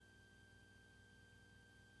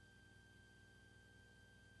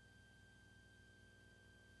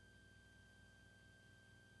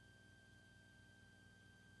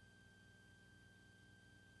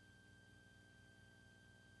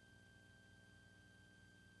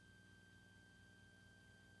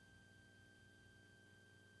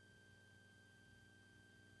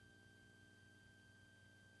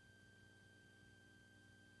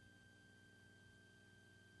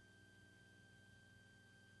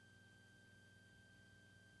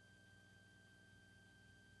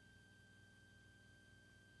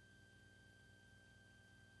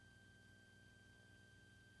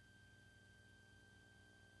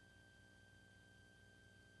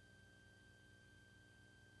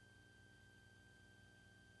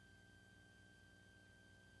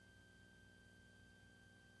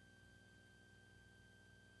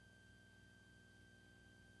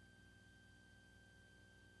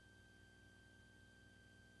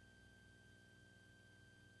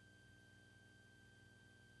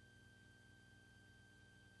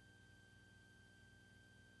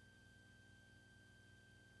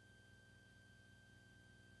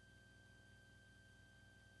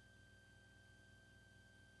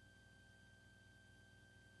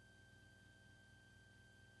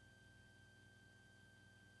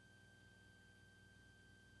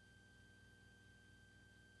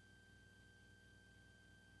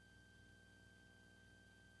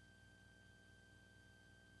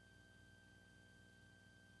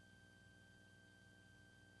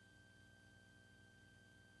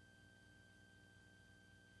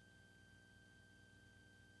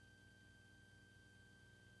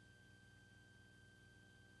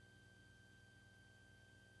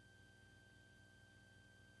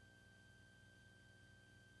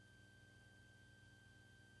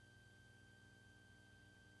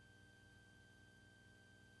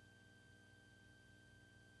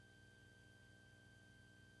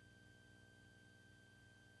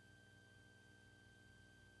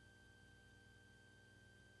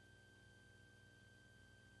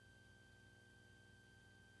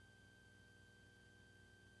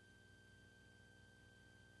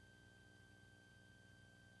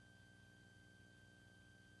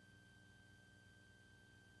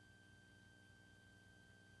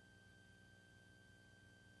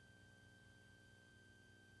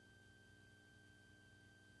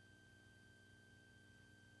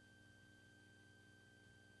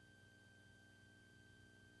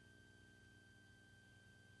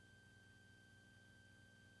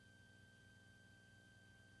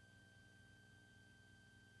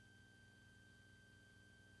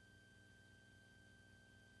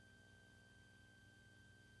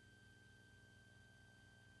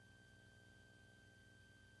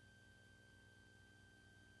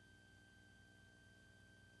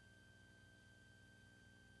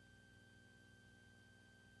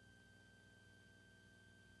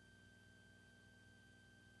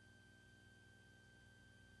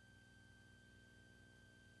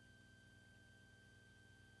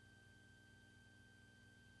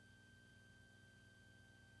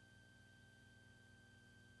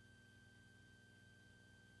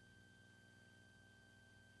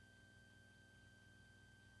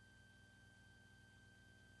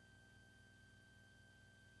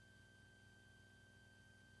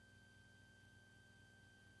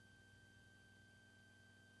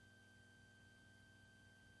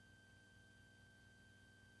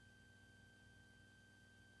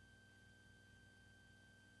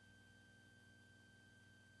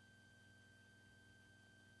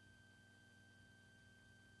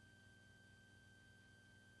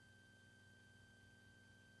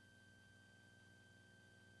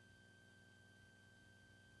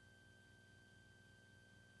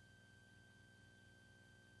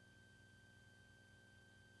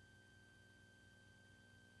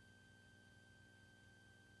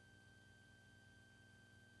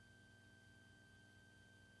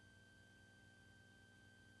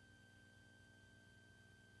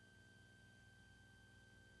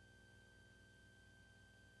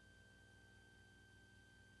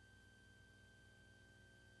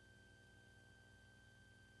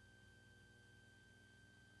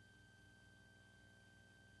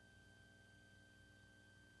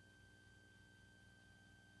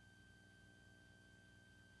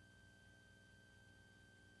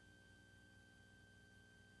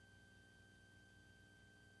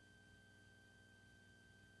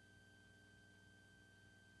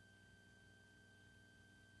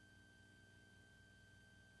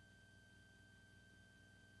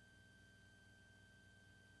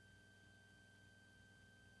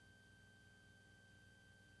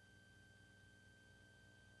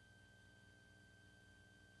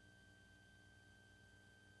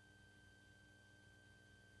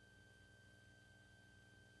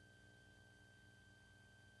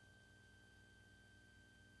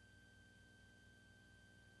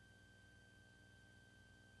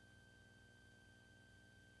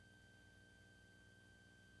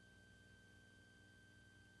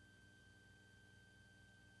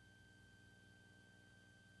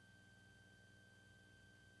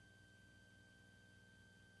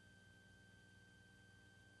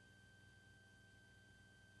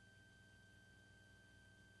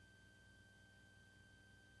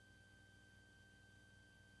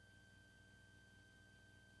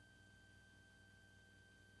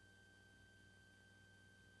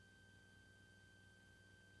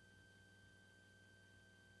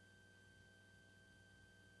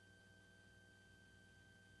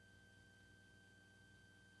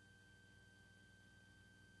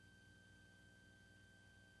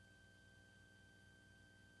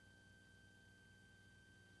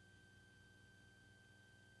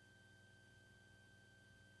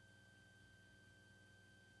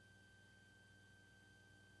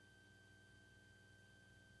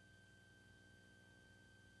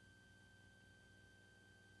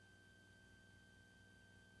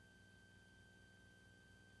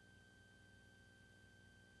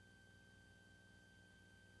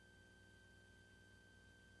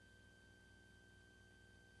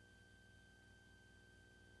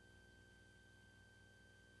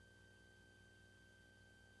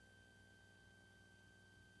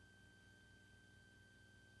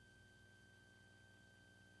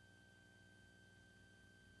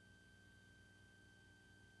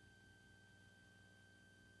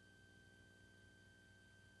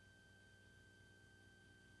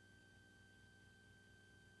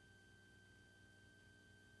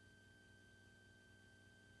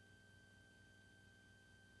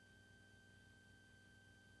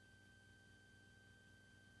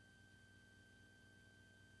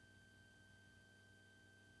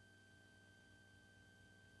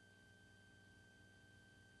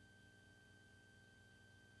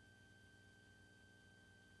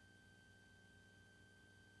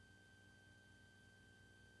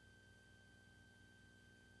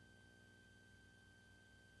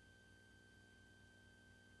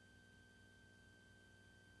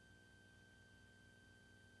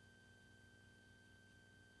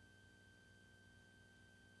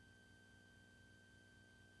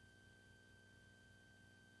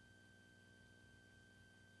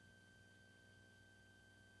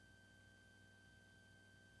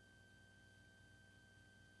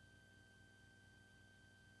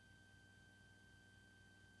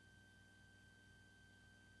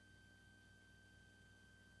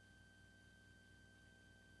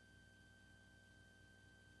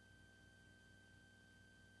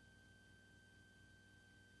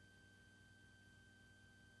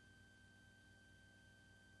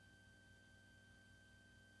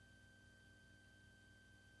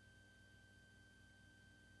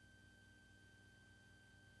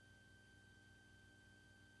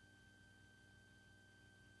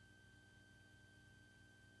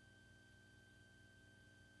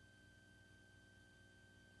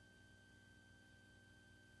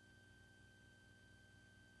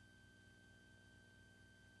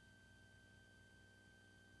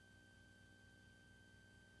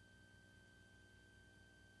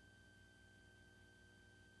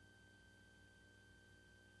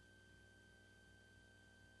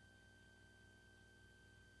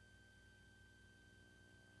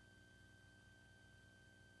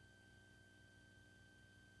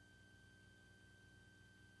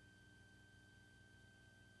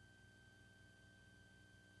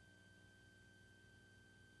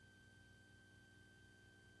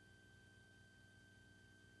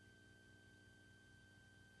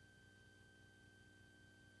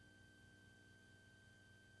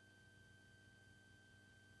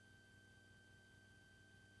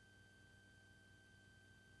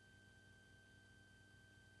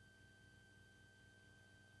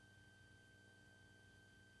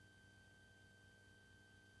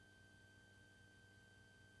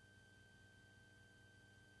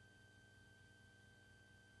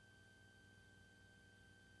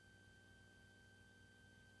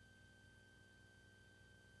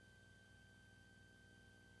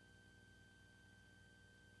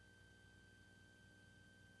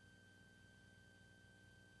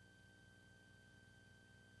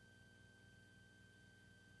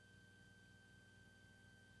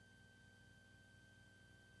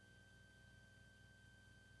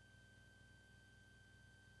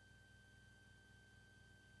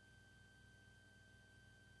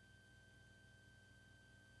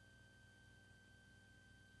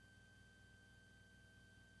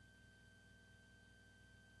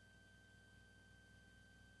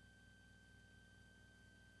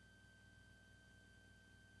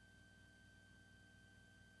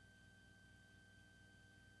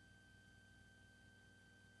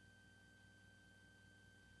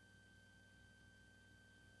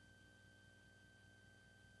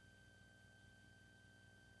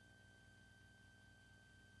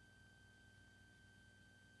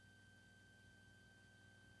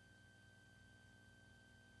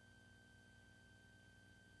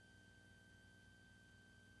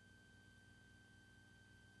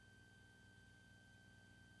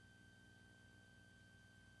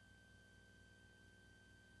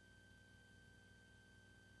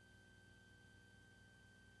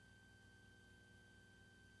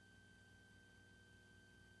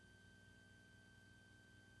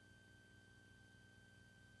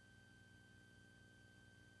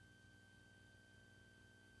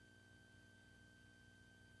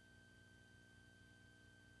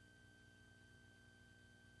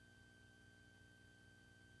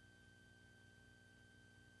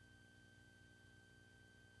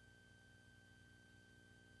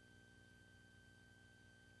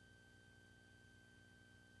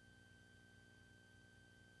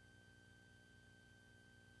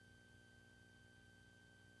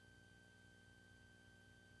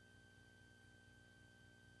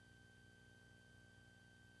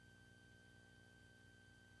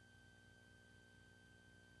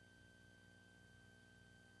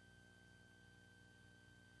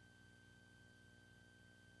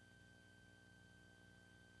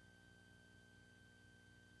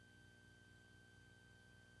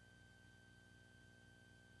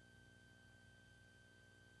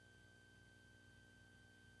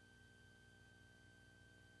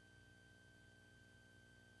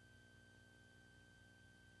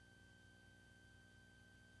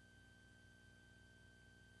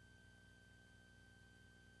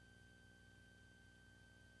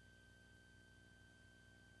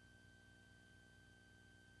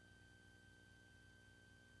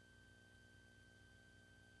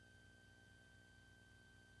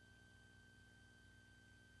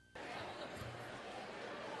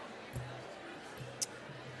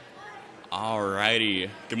Alrighty.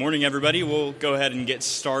 Good morning, everybody. We'll go ahead and get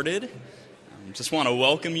started. Just want to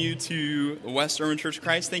welcome you to West Erwin Church of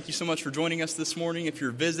Christ. Thank you so much for joining us this morning. If you're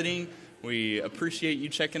visiting, we appreciate you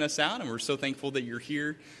checking us out, and we're so thankful that you're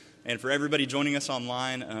here. And for everybody joining us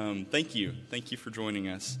online, thank you. Thank you for joining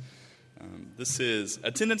us. This is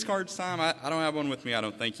attendance cards time. I don't have one with me, I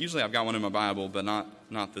don't think. Usually I've got one in my Bible, but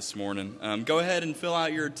not this morning. Go ahead and fill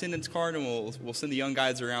out your attendance card, and we'll send the young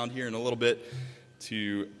guys around here in a little bit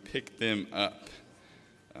to pick them up.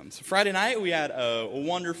 So Friday night we had a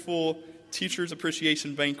wonderful Teachers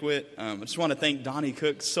Appreciation Banquet. I just want to thank Donnie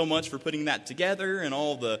Cook so much for putting that together, and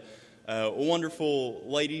all the wonderful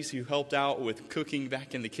ladies who helped out with cooking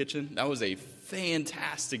back in the kitchen. That was a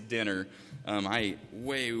fantastic dinner. I ate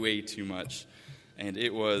way too much, and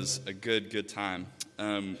it was a good time.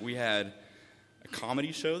 We had a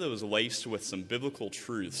comedy show that was laced with some biblical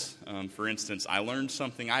truths. For instance, I learned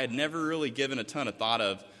something I had never really given a ton of thought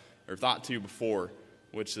to before,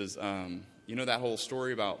 which is, that whole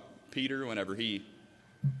story about Peter whenever he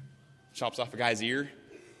chops off a guy's ear.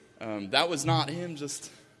 That was not him just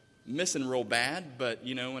missing real bad, but,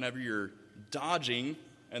 whenever you're dodging,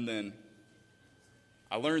 and then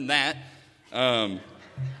I learned that.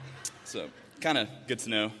 So kind of good to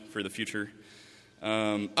know for the future.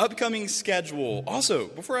 Upcoming schedule. Also,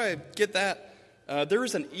 before I get that, there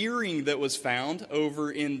was an earring that was found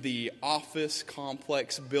over in the office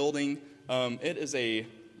complex building. It is a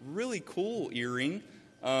really cool earring.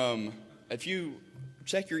 If you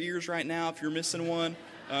check your ears right now, if you're missing one,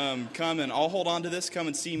 come and I'll hold on to this. Come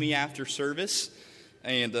and see me after service,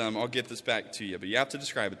 and I'll get this back to you. But you have to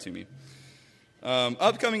describe it to me.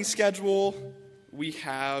 Upcoming schedule, we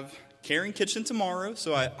have Caring Kitchen tomorrow.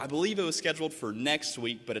 So I believe it was scheduled for next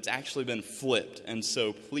week, but it's actually been flipped. And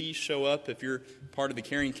so please show up if you're part of the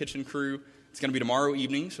Caring Kitchen crew. It's going to be tomorrow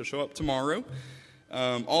evening, so show up tomorrow.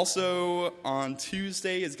 Also, on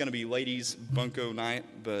Tuesday is going to be Ladies Bunko Night,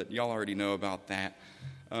 but y'all already know about that.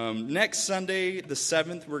 Next Sunday, the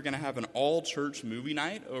 7th, we're going to have an all-church movie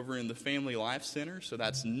night over in the Family Life Center. So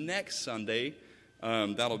that's next Sunday.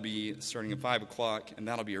 That'll be starting at 5 o'clock, and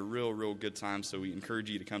that'll be a real good time, so we encourage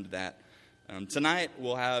you to come to that. Tonight,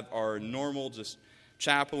 we'll have our normal just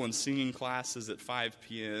chapel and singing classes at 5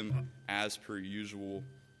 p.m. as per usual.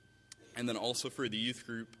 And then also for the youth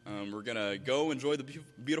group, we're going to go enjoy the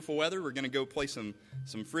beautiful weather. We're going to go play some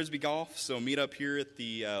Frisbee golf, so meet up here at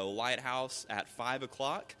the Lighthouse at 5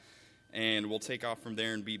 o'clock, and we'll take off from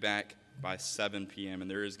there and be back by 7 p.m.,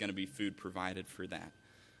 and there is going to be food provided for that.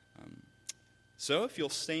 So if you'll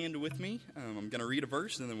stand with me, I'm going to read a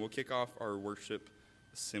verse, and then we'll kick off our worship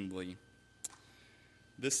assembly.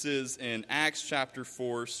 This is in Acts chapter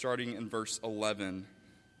 4, starting in verse 11.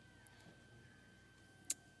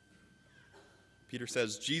 Peter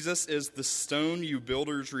says, "Jesus is the stone you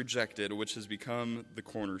builders rejected, which has become the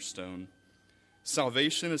cornerstone.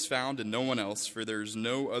 Salvation is found in no one else, for there is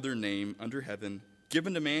no other name under heaven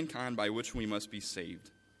given to mankind by which we must be saved."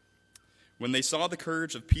 When they saw the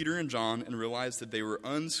courage of Peter and John and realized that they were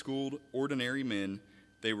unschooled, ordinary men,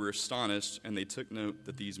 they were astonished, and they took note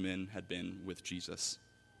that these men had been with Jesus.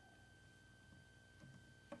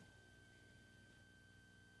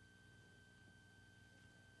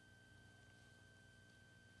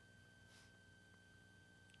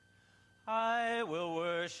 I will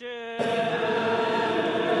worship with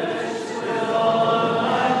all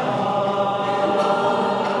my heart.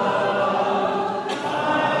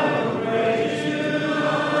 I will praise you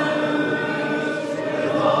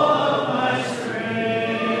with all my strength.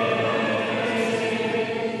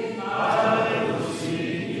 I will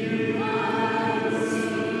seek you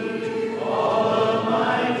all of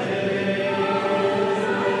my days.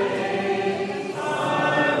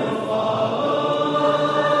 I will follow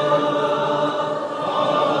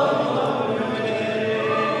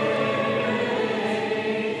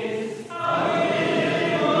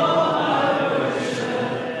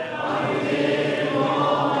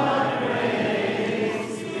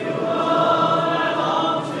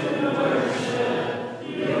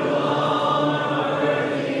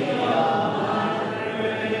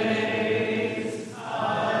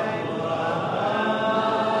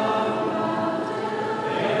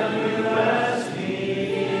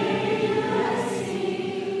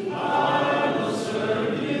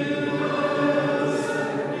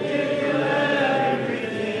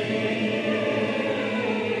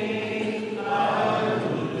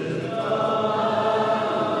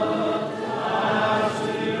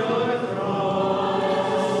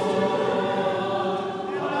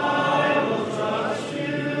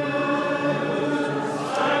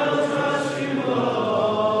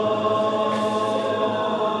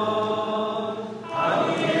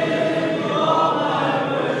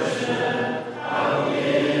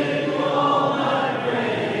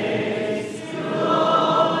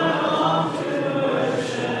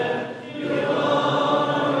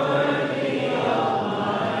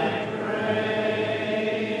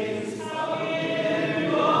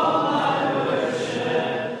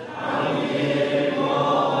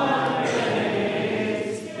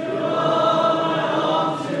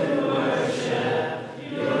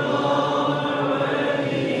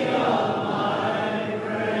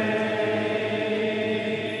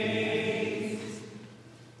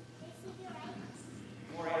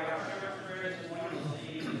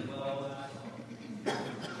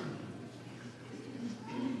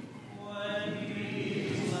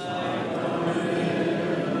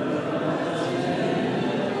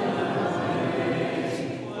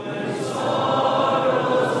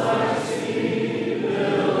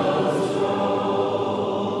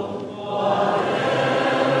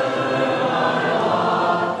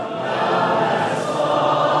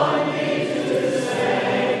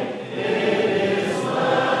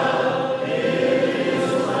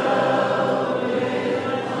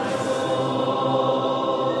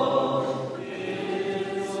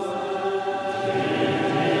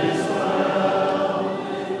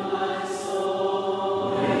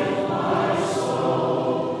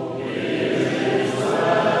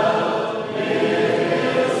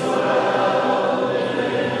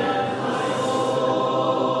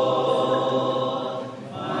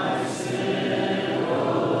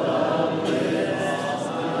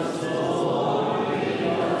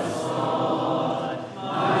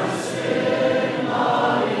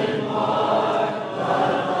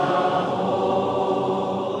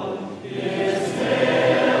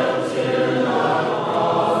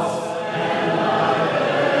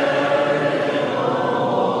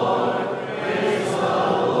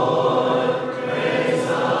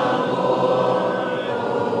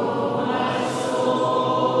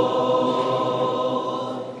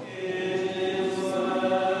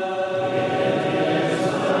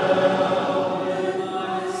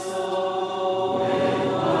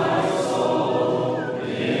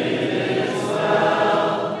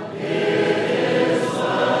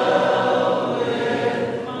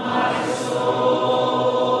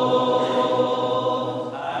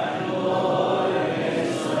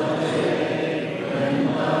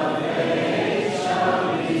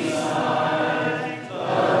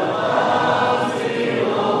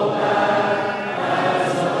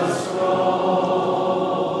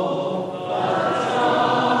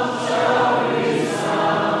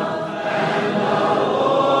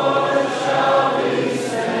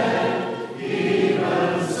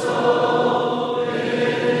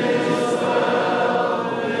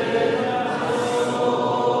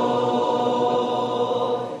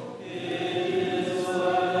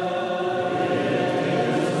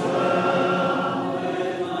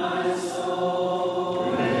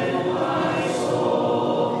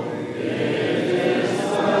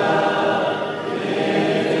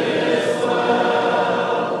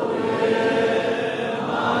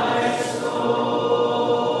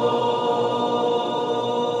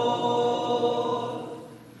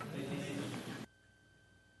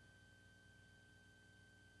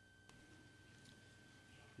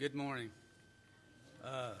Good morning.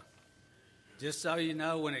 Just so you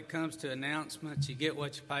know, when it comes to announcements, you get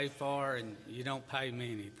what you pay for, and you don't pay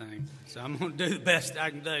me anything. So I'm going to do the best I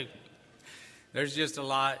can do. There's just a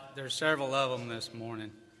lot. There's several of them this morning.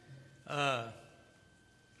 Arnold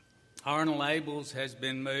Abels has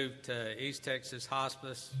been moved to East Texas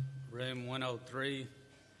Hospice, room 103,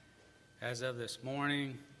 as of this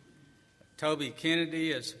morning. Toby Kennedy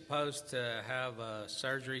is supposed to have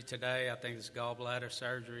surgery today. I think it's gallbladder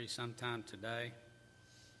surgery sometime today.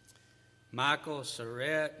 Michael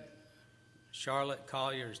Surratt, Charlotte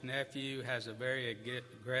Collier's nephew, has a very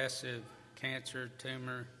aggressive cancer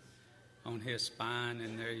tumor on his spine,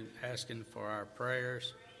 and they're asking for our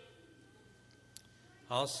prayers.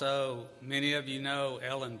 Also, many of you know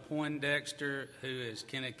Ellen Poindexter, who is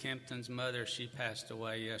Kenna Kempton's mother. She passed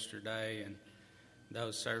away yesterday, and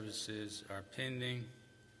those services are pending.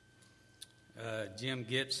 Jim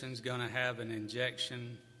Gibson's going to have an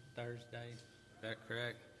injection Thursday. Is that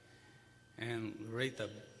correct? And Louisa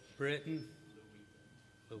Britton,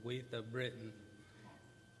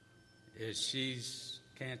 she's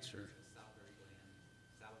cancer.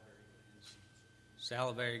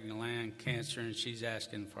 Salivary gland cancer, and she's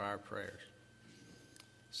asking for our prayers.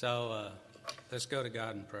 So let's go to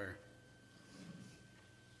God in prayer.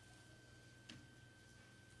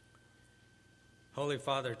 Holy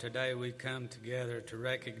Father, today we come together to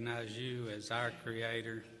recognize you as our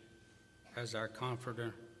Creator, as our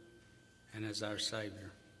Comforter, and as our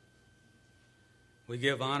Savior. We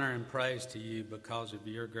give honor and praise to you because of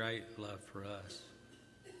your great love for us.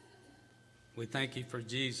 We thank you for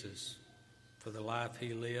Jesus, for the life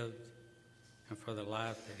he lived, and for the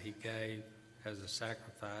life that he gave as a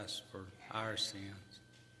sacrifice for our sins.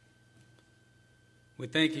 We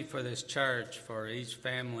thank you for this church, for each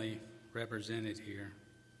family represented here.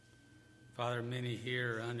 Father, many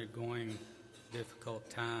here are undergoing difficult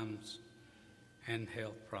times and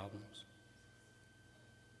health problems.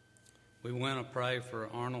 We want to pray for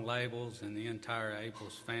Arnold Abels and the entire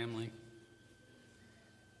Abels family,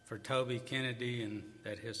 for Toby Kennedy, and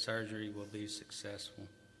that his surgery will be successful,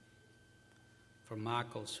 for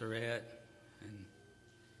Michael Surratt, and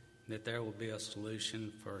that there will be a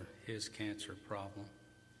solution for his cancer problem.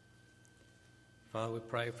 Father, we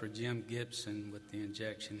pray for Jim Gibson with the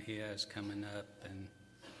injection he has coming up, and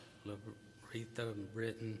Louisa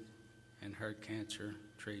Britton and her cancer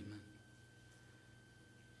treatment.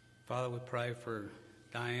 Father, we pray for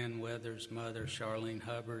Diane Weathers' mother, Charlene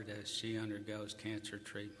Hubbard, as she undergoes cancer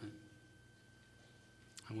treatment.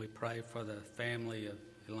 And we pray for the family of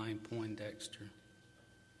Elaine Poindexter.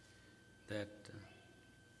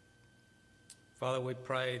 Father, we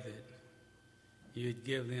pray that you'd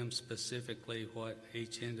give them specifically what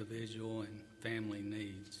each individual and family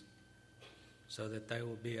needs, so that they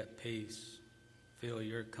will be at peace, feel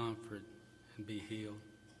your comfort, and be healed.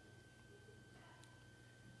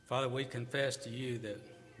 Father, we confess to you that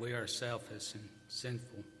we are selfish and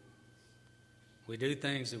sinful. We do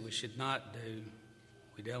things that we should not do.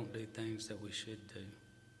 We don't do things that we should do.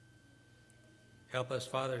 Help us,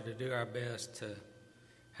 Father, to do our best to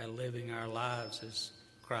have living our lives as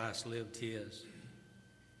Christ lived his.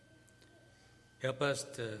 Help us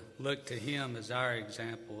to look to him as our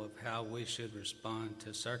example of how we should respond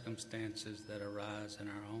to circumstances that arise in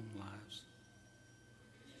our own lives.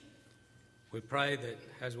 We pray that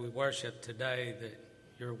as we worship today, that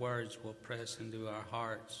your words will press into our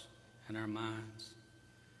hearts and our minds,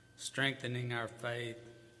 strengthening our faith,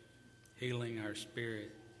 healing our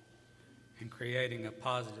spirit, and creating a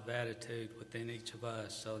positive attitude within each of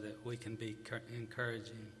us so that we can be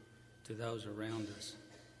encouraging to those around us.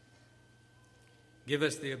 Give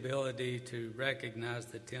us the ability to recognize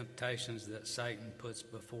the temptations that Satan puts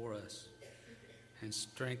before us and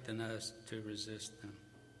strengthen us to resist them.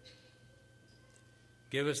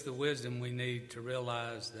 Give us the wisdom we need to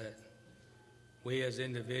realize that we as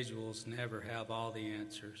individuals never have all the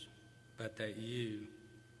answers, but that you,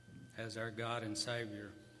 as our God and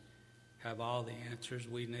Savior, have all the answers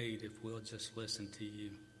we need if we'll just listen to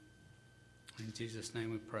you. In Jesus'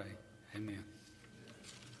 name we pray. Amen.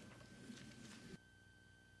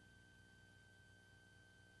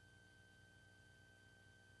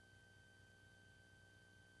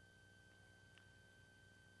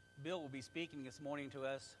 Bill will be speaking this morning to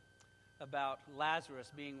us about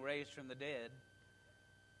Lazarus being raised from the dead.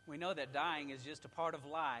 We know that dying is just a part of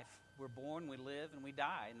life. We're born, we live, and we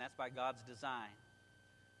die, and that's by God's design.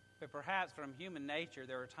 But perhaps from human nature,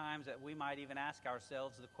 there are times that we might even ask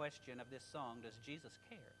ourselves the question of this song, does Jesus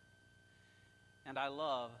care? And I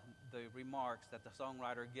love the remarks that the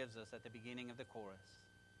songwriter gives us at the beginning of the chorus.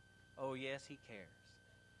 Oh, yes, he cares.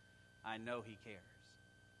 I know he cares.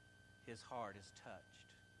 his heart is touched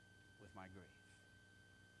with my grief.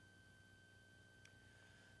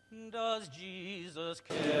 Does Jesus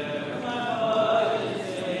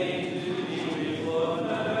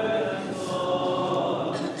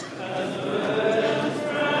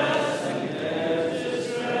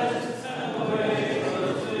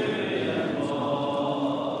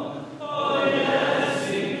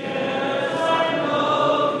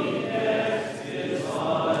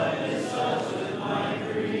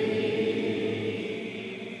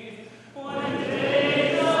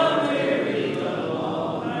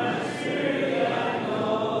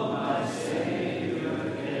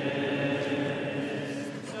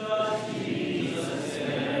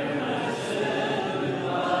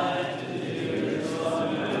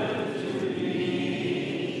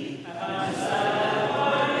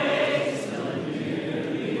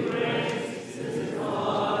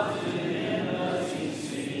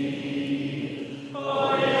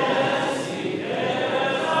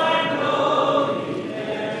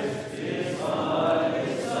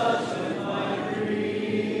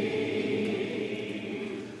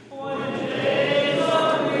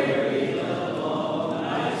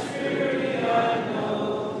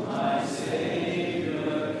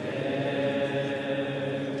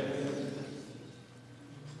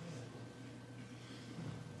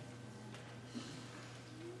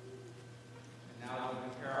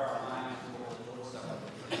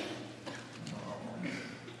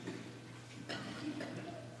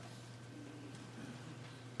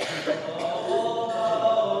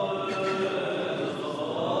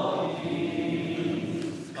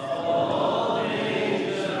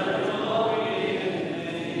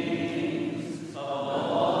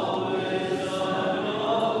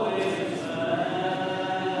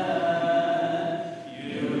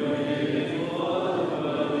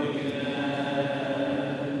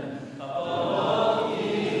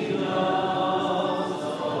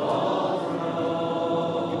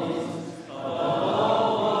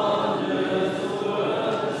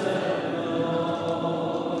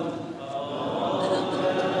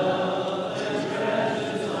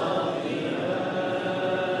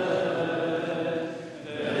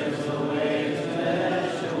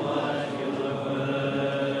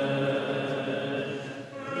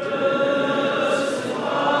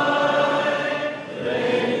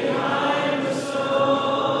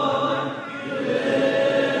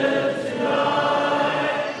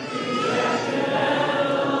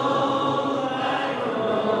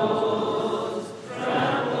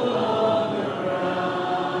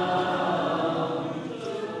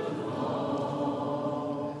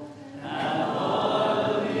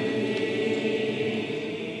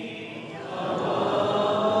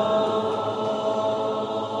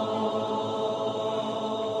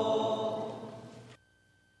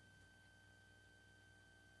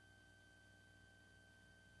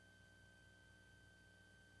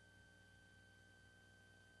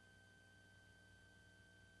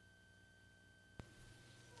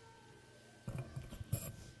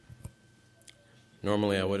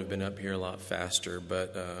Normally I would have been up here a lot faster,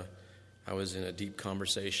 but I was in a deep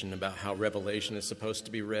conversation about how Revelation is supposed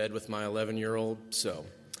to be read with my 11-year-old, so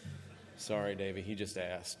sorry, Davey, he just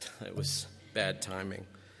asked. It was bad timing.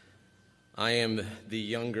 I am the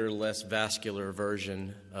younger, less vascular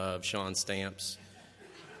version of Sean Stamps.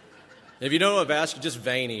 If you don't know vascular, just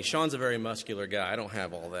veiny. Sean's a very muscular guy. I don't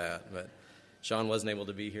have all that, but Sean wasn't able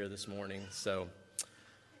to be here this morning, so...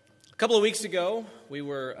 A couple of weeks ago, we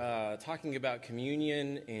were talking about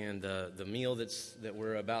communion and the meal that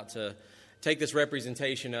we're about to take this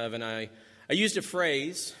representation of, and I used a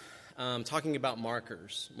phrase talking about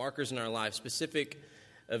markers in our life, specific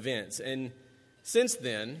events. And since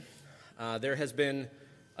then, there has been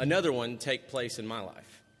another one take place in my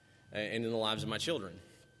life and in the lives of my children.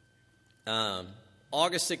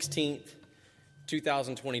 August 16th,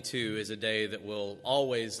 2022 is a day that will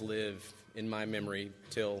always live in my memory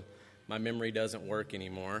till my memory doesn't work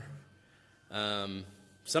anymore. Some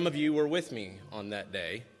of you were with me on that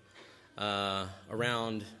day,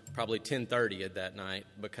 around probably 10:30 at that night,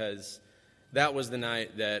 because that was the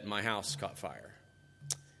night that my house caught fire.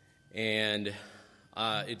 And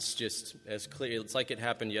it's just as clear. It's like it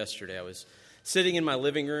happened yesterday. I was sitting in my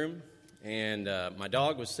living room, and my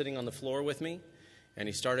dog was sitting on the floor with me, and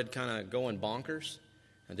he started kind of going bonkers.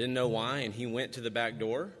 I didn't know why, and he went to the back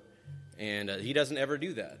door, and he doesn't ever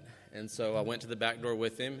do that. And so I went to the back door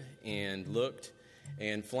with him and looked,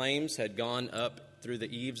 and flames had gone up through the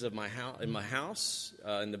eaves of my house,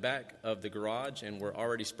 in the back of the garage, and were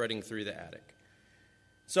already spreading through the attic.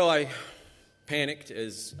 So I panicked,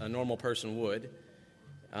 as a normal person would,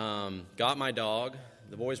 got my dog.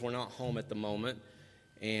 The boys were not home at the moment,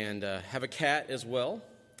 and have a cat as well.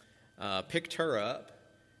 Picked her up,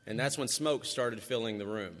 and that's when smoke started filling the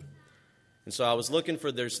room. And so I was looking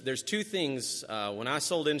for, there's two things. When I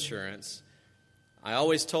sold insurance, I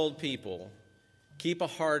always told people, keep a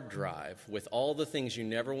hard drive with all the things you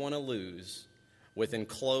never want to lose within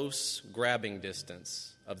close grabbing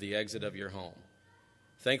distance of the exit of your home.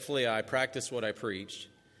 Thankfully, I practiced what I preached,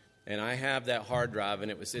 and I have that hard drive,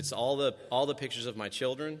 and it's all the pictures of my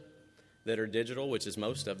children that are digital, which is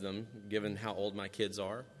most of them, given how old my kids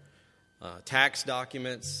are. Tax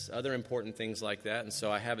documents, other important things like that. And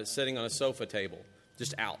so I have it sitting on a sofa table,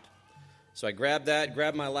 just out. So I grabbed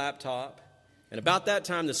my laptop, and about that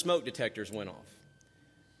time the smoke detectors went off.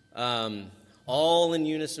 All in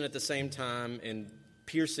unison at the same time and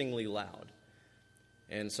piercingly loud.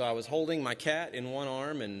 And so I was holding my cat in one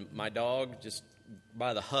arm and my dog just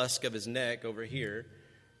by the husk of his neck over here.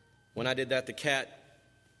 When I did that, the cat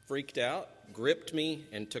freaked out, gripped me,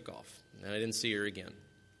 and took off. And I didn't see her again.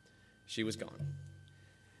 She was gone.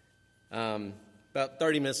 About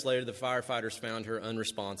 30 minutes later, the firefighters found her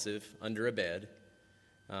unresponsive under a bed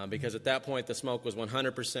because at that point the smoke was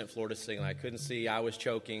 100% floor to ceiling. I couldn't see. I was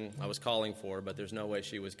choking. I was calling for her, but there's no way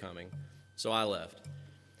she was coming. So I left.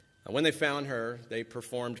 When they found her, they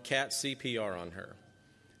performed cat CPR on her.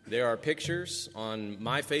 There are pictures on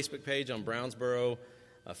my Facebook page, on Brownsboro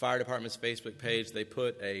Fire Department's Facebook page. They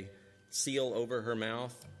put a seal over her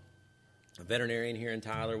mouth. A veterinarian here in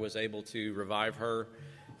Tyler was able to revive her.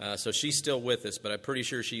 So she's still with us, but I'm pretty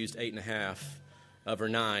sure she used 8.5 of her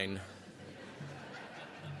 9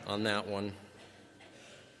 on that one.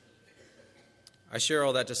 I share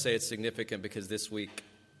all that to say it's significant because this week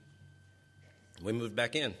we moved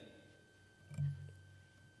back in.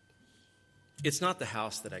 It's not the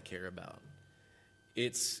house that I care about.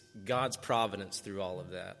 It's God's providence through all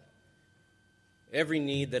of that. Every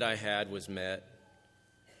need that I had was met.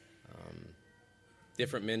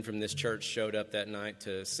 Different men from this church showed up that night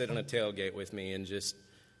to sit on a tailgate with me and just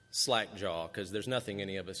slack jaw because there's nothing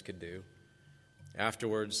any of us could do.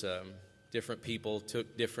 Afterwards, different people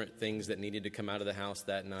took different things that needed to come out of the house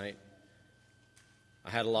that night. I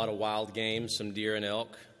had a lot of wild games, some deer and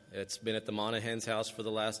elk. It's been at the Monaghan's house for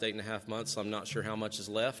the last 8.5 months, so I'm not sure how much is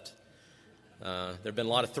left. There have been a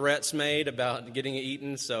lot of threats made about getting it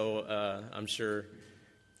eaten, so I'm sure.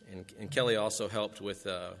 And Kelly also helped with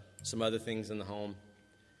some other things in the home.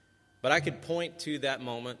 But I could point to that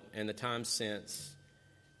moment and the time since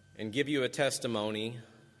and give you a testimony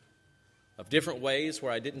of different ways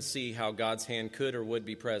where I didn't see how God's hand could or would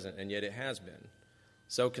be present, and yet it has been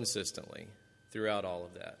so consistently throughout all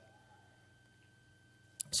of that.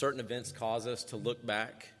 Certain events cause us to look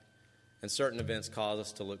back, and certain events cause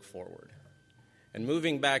us to look forward. And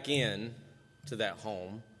moving back in to that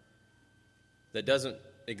home that doesn't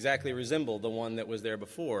exactly resemble the one that was there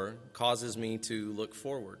before causes me to look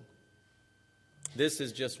forward. This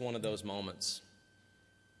is just one of those moments.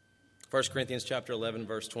 1 Corinthians chapter 11,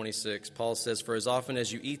 verse 26, Paul says, "For as often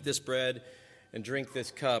as you eat this bread and drink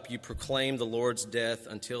this cup, you proclaim the Lord's death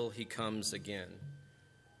until he comes again."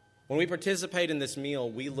 When we participate in this meal,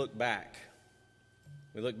 we look back.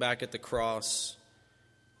 We look back at the cross,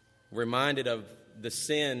 reminded of the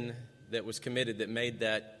sin that was committed that made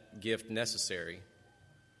that gift necessary.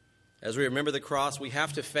 As we remember the cross, we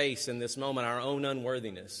have to face in this moment our own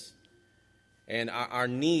unworthiness and our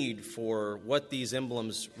need for what these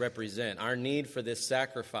emblems represent, our need for this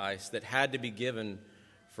sacrifice that had to be given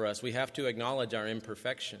for us. We have to acknowledge our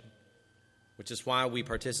imperfection, which is why we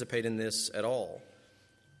participate in this at all.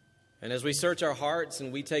 And as we search our hearts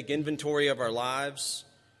and we take inventory of our lives,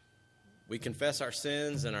 we confess our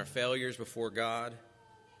sins and our failures before God.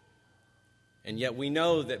 And yet we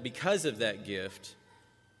know that because of that gift,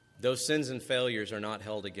 those sins and failures are not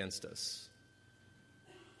held against us.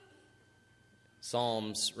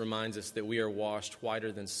 Psalms reminds us that we are washed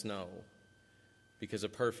whiter than snow because a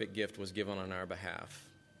perfect gift was given on our behalf.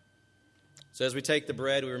 So as we take the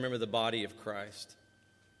bread, we remember the body of Christ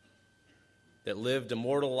that lived a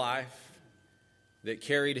mortal life, that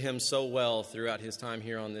carried him so well throughout his time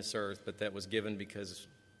here on this earth, but that was given because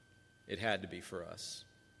it had to be for us.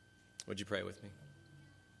 Would you pray with me?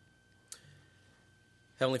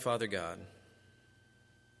 Heavenly Father God,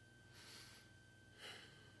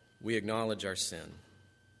 we acknowledge our sin.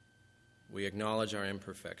 We acknowledge our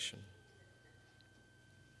imperfection.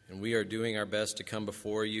 And we are doing our best to come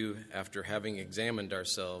before you after having examined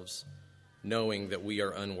ourselves, knowing that we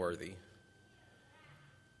are unworthy.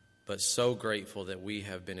 But so grateful that we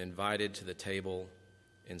have been invited to the table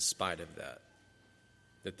in spite of that.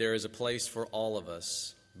 That there is a place for all of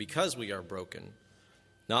us because we are broken.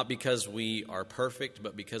 Not because we are perfect,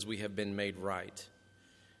 but because we have been made right.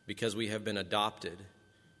 because we have been adopted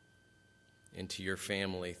into your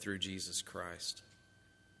family through Jesus Christ.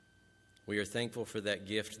 We are thankful for that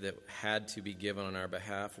gift that had to be given on our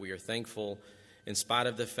behalf. We are thankful in spite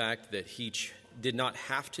of the fact that he did not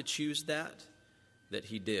have to choose that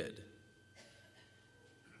he did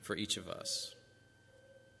for each of us.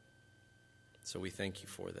 So we thank you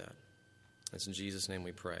for that. It's in Jesus' name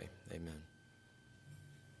we pray. Amen.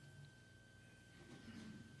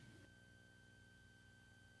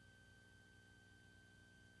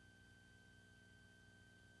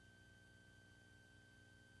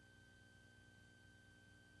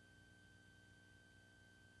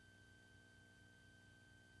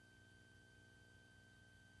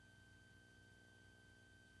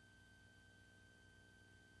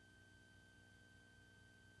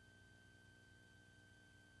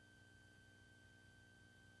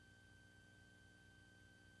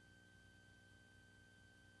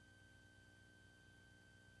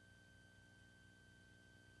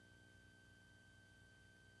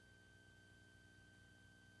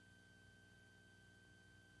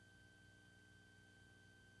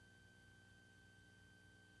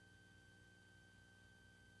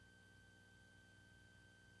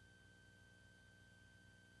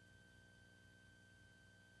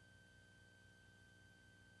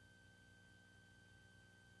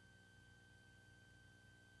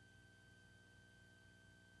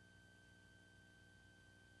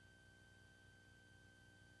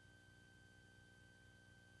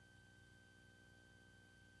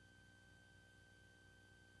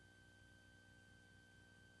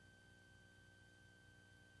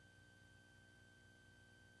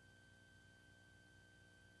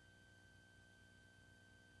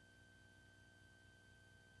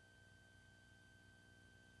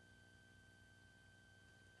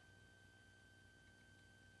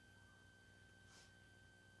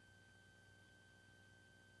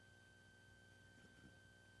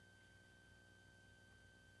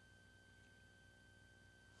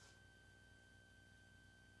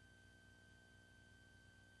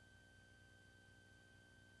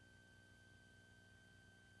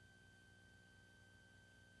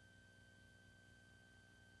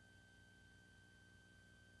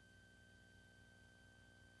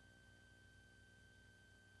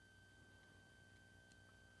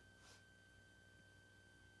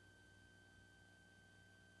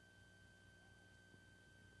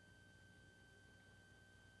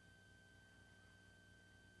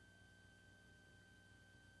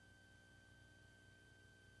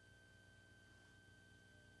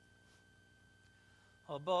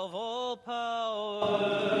 Above all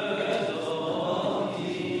power,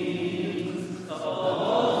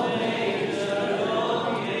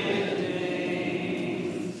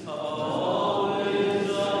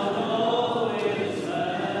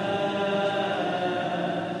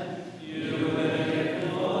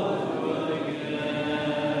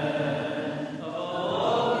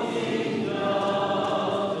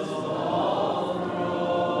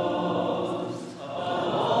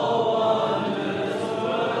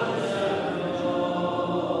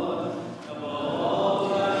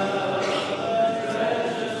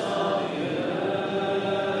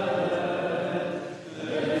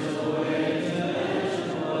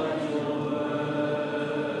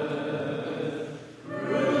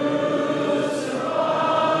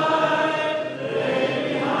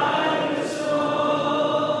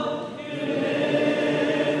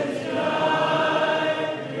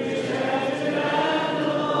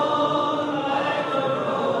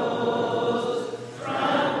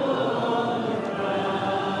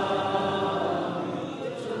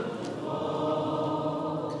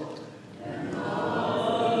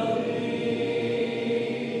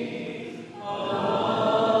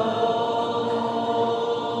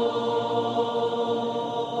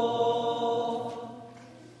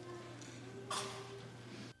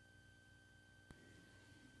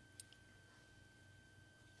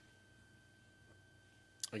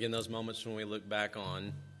 Again, those moments when we look back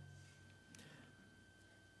on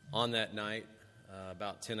that night,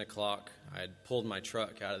 about 10 o'clock, I had pulled my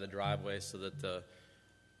truck out of the driveway so that the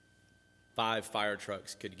 5 fire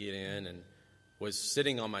trucks could get in, and was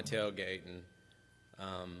sitting on my tailgate.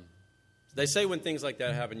 And they say when things like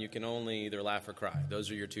that happen, you can only either laugh or cry. Those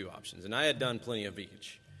are your 2 options. And I had done plenty of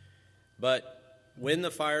each. But when the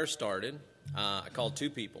fire started, I called 2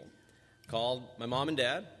 people. I called my mom and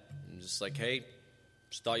dad, and just like, hey,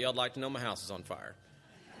 just thought y'all'd like to know my house is on fire.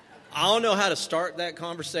 I don't know how to start that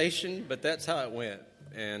conversation, but that's how it went.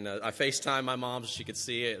 And I FaceTimed my mom so she could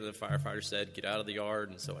see it. The firefighter said, get out of the yard,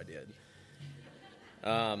 and so I did.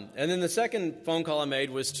 And then the second phone call I made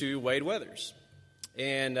was to Wade Weathers.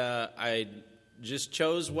 And I just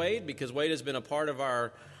chose Wade because Wade has been a part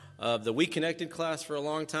of the We Connected class for a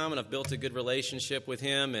long time, and I've built a good relationship with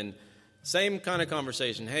him. And same kind of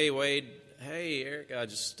conversation. Hey, Wade. Hey, Eric. I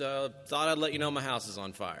just thought I'd let you know my house is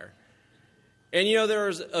on fire. And,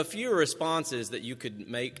 there's a few responses that you could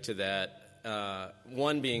make to that.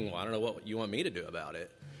 One being, well, I don't know what you want me to do about it.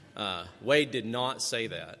 Wade did not say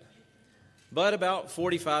that. But about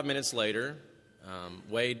 45 minutes later,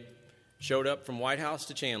 Wade showed up from White House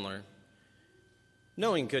to Chandler,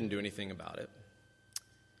 knowing he couldn't do anything about it.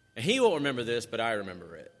 And he won't remember this, but I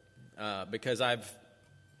remember it. Because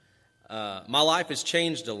my life has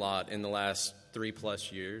changed a lot in the last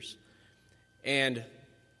 3+ years. And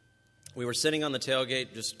we were sitting on the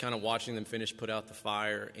tailgate, just kind of watching them put out the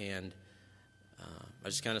fire, and I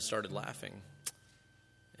just kind of started laughing.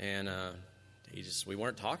 And we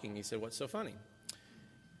weren't talking. He said, "What's so funny?"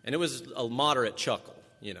 And it was a moderate chuckle,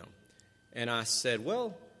 And I said,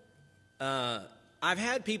 well, I've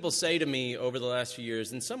had people say to me over the last few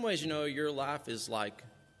years, in some ways, your life is like,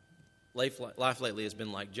 life lately has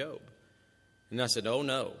been like Job. And I said, oh,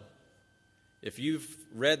 no. If you've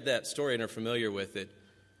read that story and are familiar with it,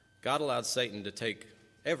 God allowed Satan to take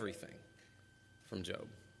everything from Job.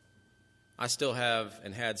 I still have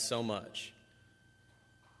and had so much.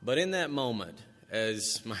 But in that moment,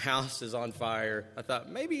 as my house is on fire, I thought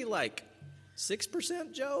maybe like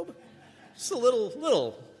 6% Job? Just a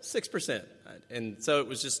little 6%. And so it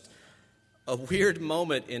was just a weird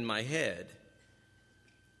moment in my head.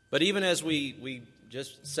 But even as we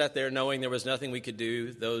just sat there knowing there was nothing we could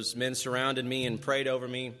do, those men surrounded me and prayed over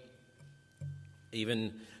me,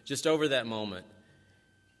 even just over that moment.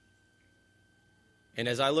 And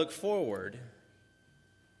as I look forward,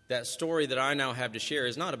 that story that I now have to share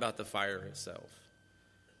is not about the fire itself,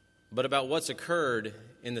 but about what's occurred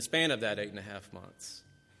in the span of that 8.5 months.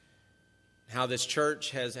 How this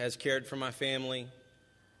church has cared for my family,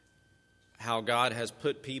 how God has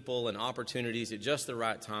put people and opportunities at just the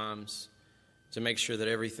right times to make sure that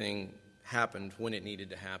everything happened when it needed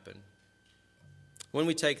to happen. When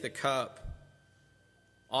we take the cup,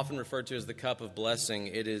 often referred to as the cup of blessing,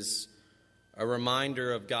 it is a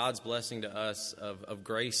reminder of God's blessing to us of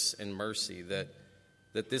grace and mercy, that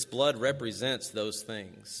this blood represents those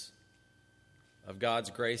things of God's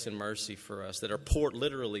grace and mercy for us that are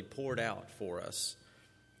literally poured out for us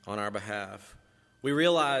on our behalf. We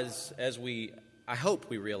realize, I hope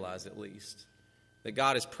we realize at least, that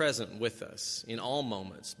God is present with us in all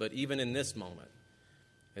moments, but even in this moment,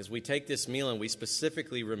 as we take this meal and we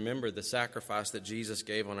specifically remember the sacrifice that Jesus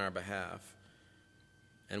gave on our behalf,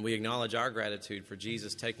 and we acknowledge our gratitude for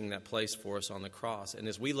Jesus taking that place for us on the cross, and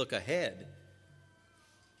as we look ahead,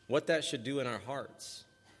 what that should do in our hearts,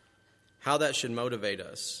 how that should motivate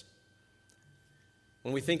us.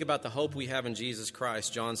 When we think about the hope we have in Jesus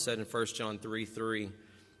Christ, John said in 1 John 3:3,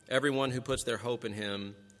 everyone who puts their hope in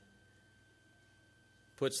him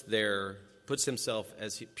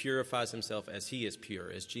purifies himself as he is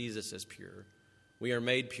pure, as Jesus is pure. We are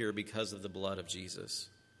made pure because of the blood of Jesus.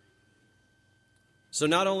 So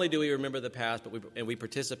not only do we remember the past, but we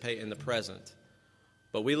participate in the present,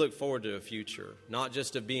 but we look forward to a future, not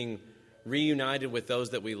just of being reunited with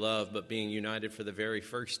those that we love, but being united for the very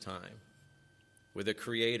first time with a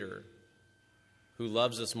Creator who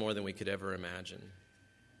loves us more than we could ever imagine.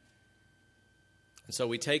 And so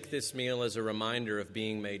we take this meal as a reminder of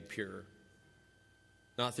being made pure,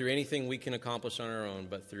 not through anything we can accomplish on our own,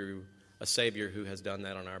 but through a Savior who has done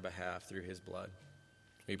that on our behalf through his blood.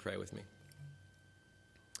 Will you pray with me?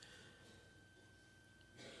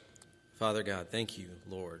 Father God, thank you,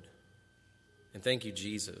 Lord, and thank you,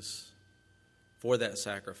 Jesus, for that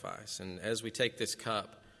sacrifice. And as we take this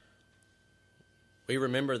cup, we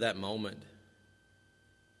remember that moment,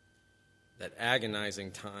 that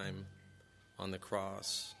agonizing time on the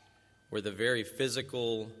cross, where the very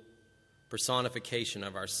physical personification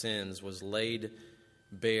of our sins was laid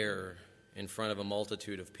bare in front of a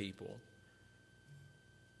multitude of people,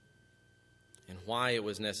 and why it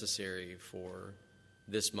was necessary for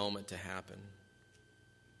this moment to happen.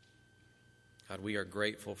 God, we are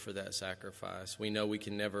grateful for that sacrifice. We know we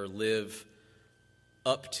can never live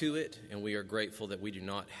up to it, and we are grateful that we do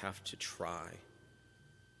not have to try,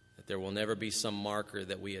 that there will never be some marker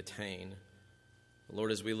that we attain.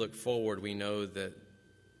 Lord, as we look forward, we know that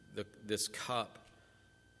this cup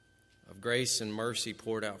of grace and mercy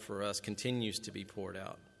poured out for us continues to be poured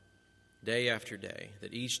out day after day,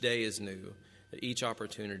 that each day is new, that each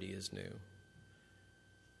opportunity is new.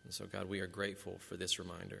 And so, God, we are grateful for this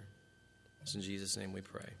reminder. It's in Jesus' name we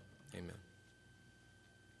pray. Amen.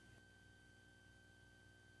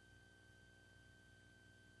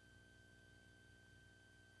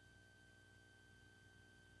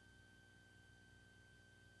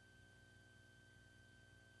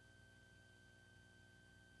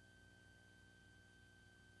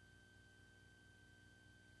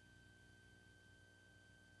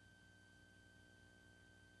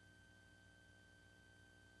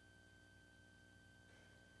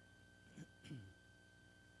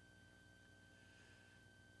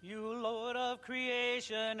 of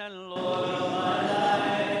creation and Lord of my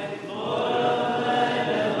life, Lord of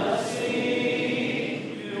land and the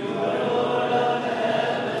sea, you are Lord of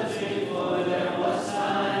heavens before there was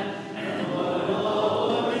time, and Lord of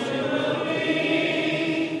lords you will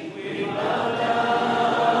be. We bow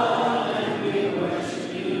down and we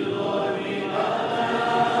worship you, Lord, we bow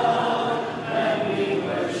down, and we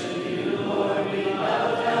worship you, Lord, we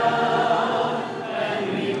bow down,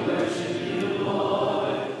 and we worship you,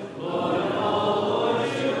 Lord, Lord of all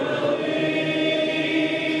lords you will be.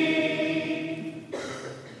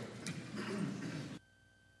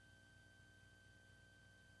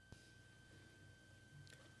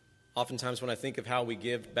 Oftentimes, when I think of how we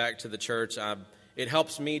give back to the church, it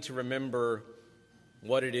helps me to remember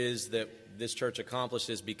what it is that this church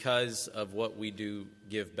accomplishes because of what we do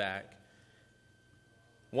give back.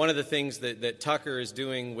 One of the things that Tucker is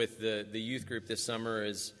doing with the youth group this summer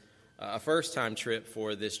is a first-time trip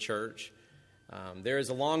for this church. There is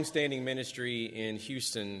a long-standing ministry in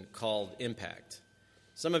Houston called Impact.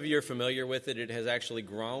 Some of you are familiar with it. It has actually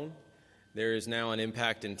grown. There is now an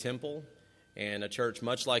Impact in Temple and a church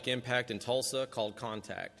much like Impact in Tulsa called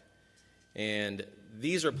Contact. And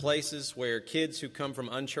these are places where kids who come from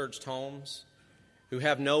unchurched homes, who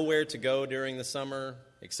have nowhere to go during the summer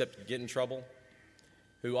except to get in trouble,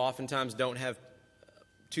 who oftentimes don't have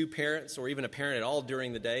two parents or even a parent at all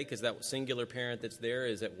during the day because that singular parent that's there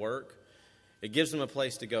is at work. It gives them a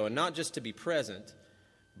place to go, and not just to be present,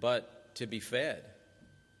 but to be fed,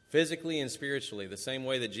 physically and spiritually, the same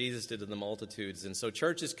way that Jesus did to the multitudes. And so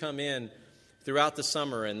churches come in throughout the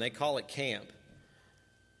summer, and they call it camp.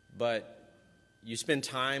 But you spend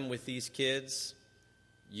time with these kids,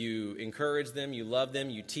 you encourage them, you love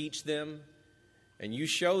them, you teach them, and you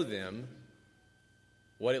show them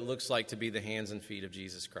what it looks like to be the hands and feet of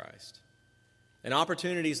Jesus Christ. And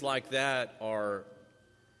opportunities like that are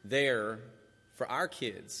there for our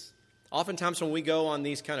kids. Oftentimes when we go on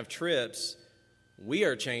these kind of trips, we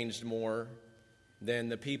are changed more than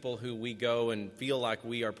the people who we go and feel like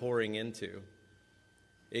we are pouring into.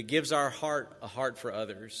 It gives our heart a heart for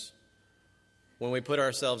others when we put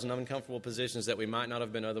ourselves in uncomfortable positions that we might not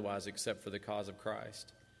have been otherwise except for the cause of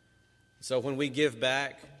Christ. So when we give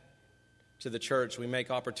back to the church, we make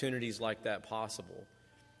opportunities like that possible.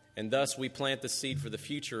 And thus we plant the seed for the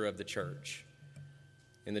future of the church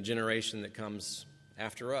in the generation that comes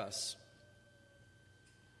after us.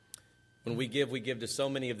 When we give to so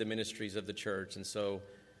many of the ministries of the church. And so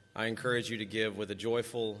I encourage you to give with a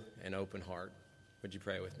joyful and open heart. Would you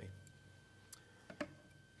pray with me?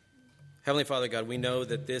 Heavenly Father God, we know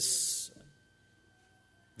that this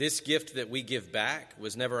gift that we give back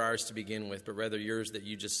was never ours to begin with, but rather yours that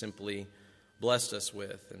you just simply blessed us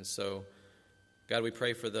with. And so, God, we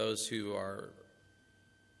pray for those who are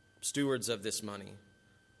stewards of this money,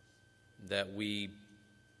 that we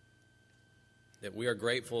are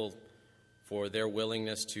grateful for their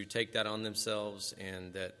willingness to take that on themselves,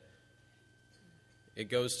 and that it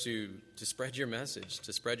goes to spread your message,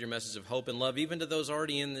 of hope and love, even to those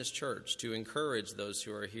already in this church, to encourage those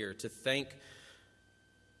who are here, to thank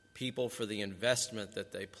people for the investment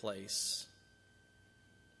that they place.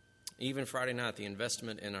 Even Friday night, the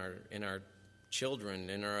investment in our children,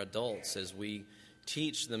 in our adults, as we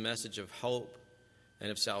teach the message of hope and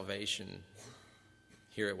of salvation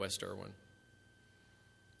here at West Erwin.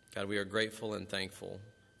 God, we are grateful and thankful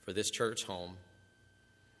for this church home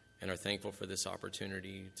and are thankful for this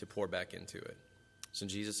opportunity to pour back into it. So in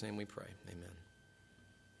Jesus' name we pray. Amen.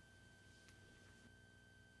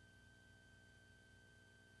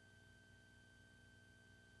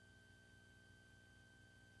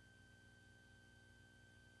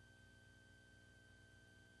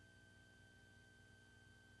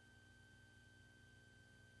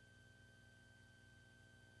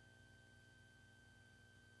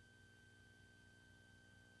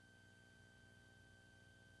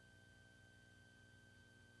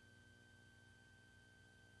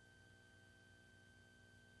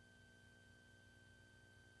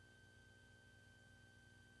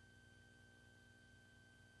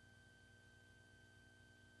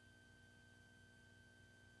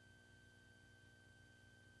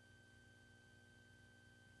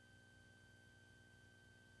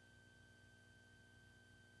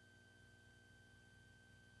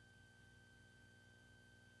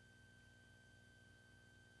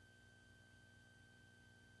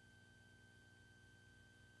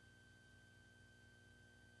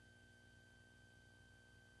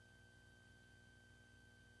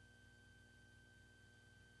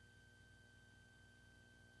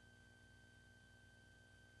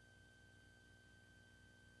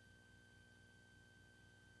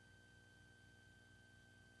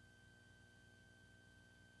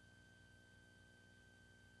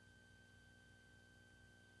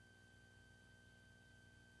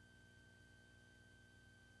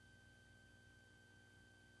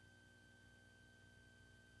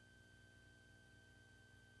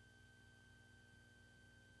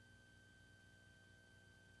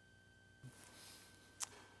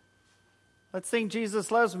 Let's sing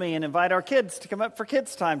Jesus Loves Me and invite our kids to come up for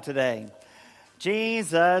kids' time today.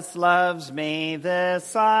 Jesus loves me,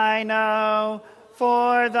 this I know,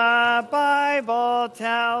 for the Bible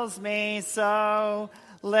tells me so.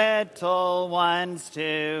 Little ones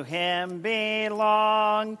to him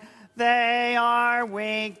belong. They are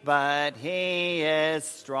weak, but he is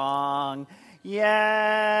strong.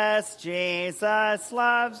 Yes, Jesus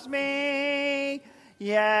loves me.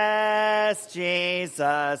 Yes,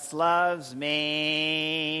 Jesus loves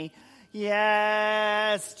me.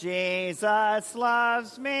 Yes, Jesus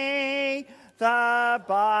loves me. The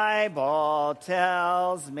Bible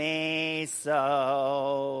tells me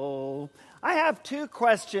so. I have 2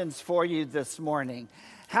 questions for you this morning.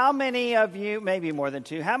 How many of you, maybe more than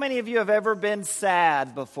 2, how many of you have ever been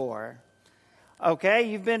sad before? Okay,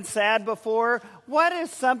 you've been sad before. What is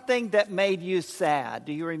something that made you sad?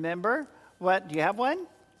 Do you remember? What, do you have one?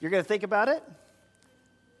 You're going to think about it?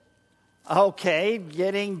 Okay,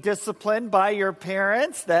 getting disciplined by your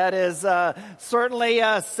parents. That is certainly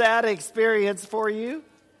a sad experience for you.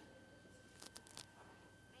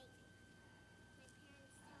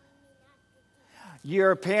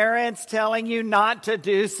 Your parents telling you not to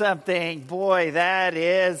do something. Boy, that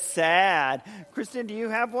is sad. Kristen, do you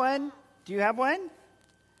have one? Do you have one?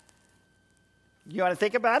 You want to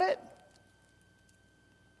think about it?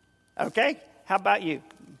 Okay, how about you?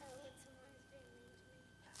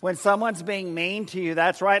 When someone's being mean to you,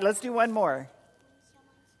 that's right. Let's do one more.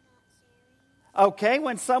 Okay,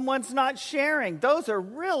 when someone's not sharing. Those are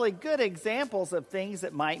really good examples of things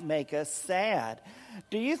that might make us sad.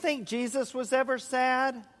 Do you think Jesus was ever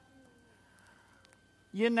sad?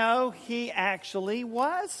 You know, he actually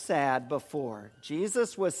was sad before.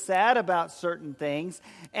 Jesus was sad about certain things.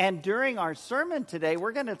 And during our sermon today,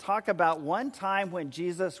 we're going to talk about one time when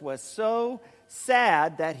Jesus was so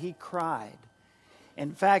sad that he cried.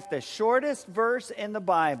 In fact, the shortest verse in the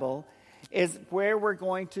Bible is where we're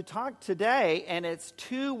going to talk today. And it's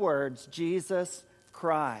 2 words, Jesus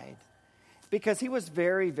cried. Because he was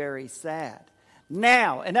very, very sad.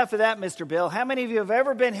 Now, enough of that, Mr. Bill. How many of you have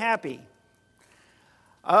ever been happy?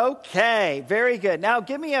 Okay, very good. Now,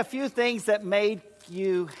 give me a few things that made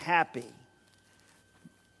you happy.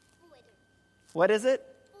 What is it?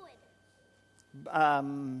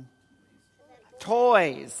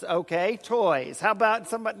 Toys. Okay, toys. How about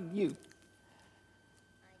somebody, you?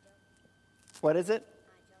 What is it?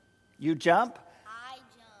 You jump?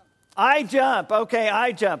 I jump. Okay,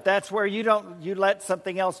 I jump. That's where you let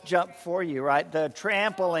something else jump for you, right? The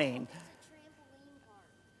trampoline.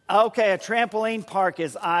 Okay, a trampoline park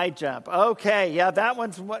is I jump. Okay, yeah, that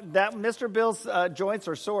Mr. Bill's joints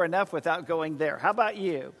are sore enough without going there. How about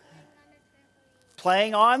you?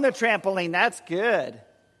 Playing on the trampoline. That's good.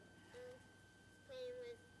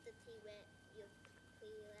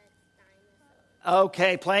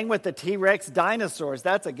 Okay, playing with the T-Rex dinosaurs.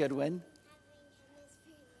 That's a good one.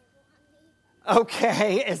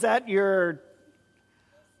 Okay, is that your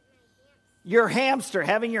hamster,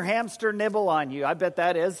 having your hamster nibble on you? I bet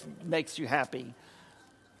that makes you happy.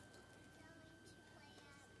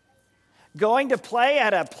 Going to play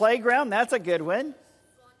at a playground, that's a good one.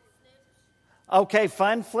 Okay,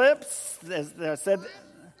 fun flips. As I said,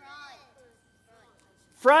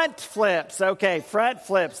 front flips. Okay, front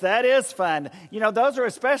flips. That is fun. You know, those are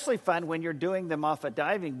especially fun when you're doing them off a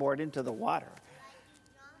diving board into the water.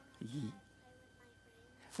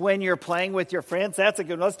 When you're playing with your friends, that's a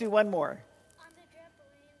good one. Let's do one more.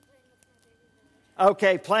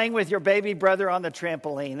 Okay, playing with your baby brother on the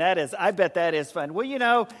trampoline. I bet that is fun. Well, you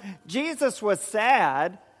know, Jesus was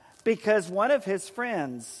sad because one of his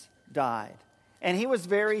friends died. And he was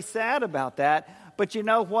very sad about that. But you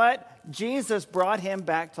know what? Jesus brought him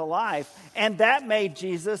back to life. And that made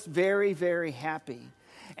Jesus very, very happy.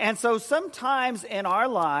 And so sometimes in our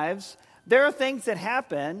lives, there are things that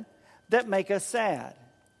happen that make us sad.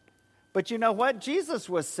 But you know what? Jesus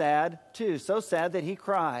was sad too. So sad that he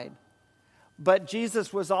cried. But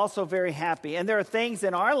Jesus was also very happy. And there are things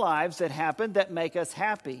in our lives that happen that make us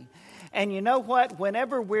happy. And you know what?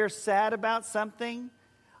 Whenever we're sad about something,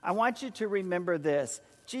 I want you to remember this.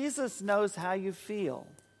 Jesus knows how you feel.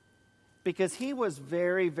 Because he was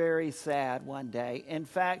very, very sad one day. In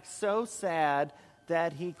fact, so sad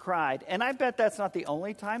that he cried. And I bet that's not the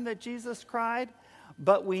only time that Jesus cried.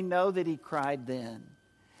 But we know that he cried then.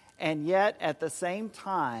 And yet, at the same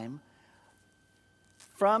time,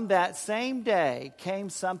 from that same day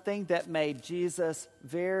came something that made Jesus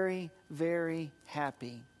very, very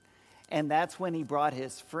happy. And that's when he brought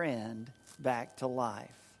his friend back to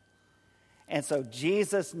life. And so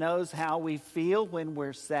Jesus knows how we feel when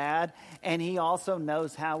we're sad, and he also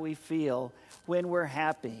knows how we feel when we're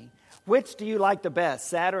happy. Which do you like the best,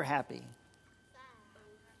 sad or happy?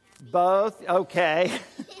 Both? Okay.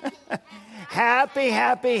 Happy,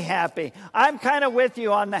 happy, happy. I'm kind of with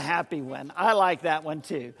you on the happy one. I like that one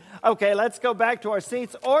too. Okay, let's go back to our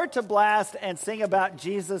seats or to Blast and sing about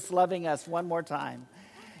Jesus loving us one more time.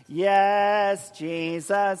 Yes,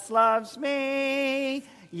 Jesus loves me.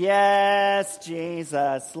 Yes,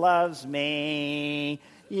 Jesus loves me.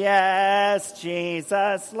 Yes,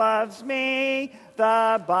 Jesus loves me.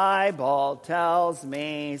 The Bible tells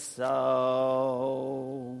me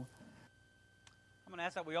so. I'm going to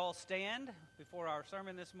ask that we all stand. Before our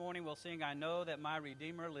sermon this morning, we'll sing, I Know That My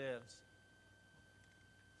Redeemer Lives.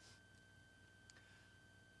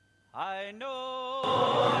 I know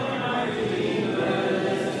that my Redeemer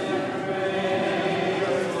lives and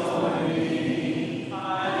prays for me.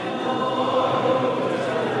 I know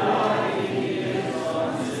that He is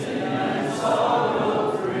from sin and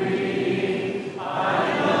sorrow free.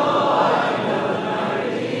 I know that my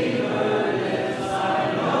Redeemer lives.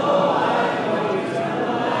 I know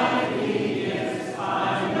eternal life He gives. I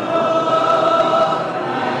know that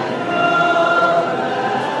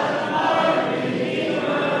my Redeemer lives.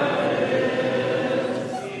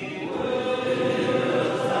 He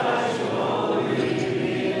wills thy soul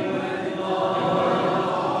redeem with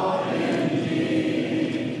Lord in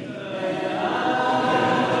thee. Then I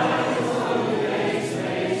His face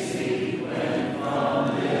may see when from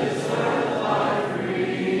this earth I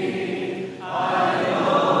free. I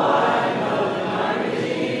know that my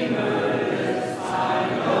Redeemer lives. I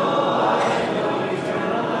know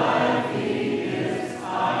eternal life He gives. I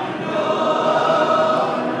know that my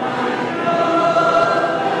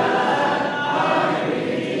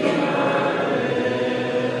Redeemer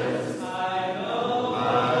lives. I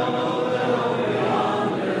know that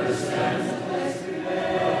yonder stands a place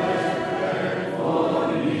prepared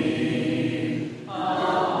for me. A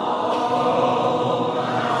home,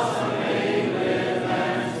 a house made with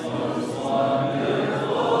hands, most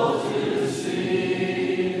wonderful to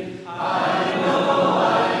see. I know that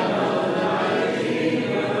my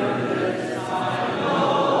Redeemer lives. I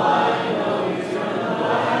know eternal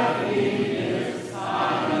life He gives. I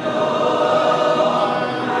know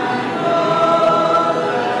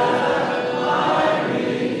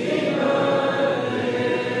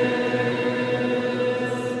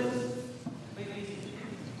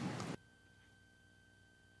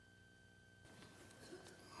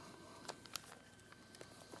my Redeemer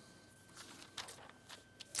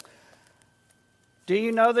lives. Do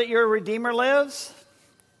you know that your Redeemer lives?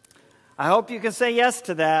 I hope you can say yes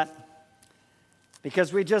to that,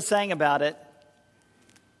 because we just sang about it.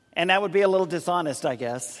 And that would be a little dishonest, I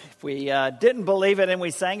guess, if we didn't believe it and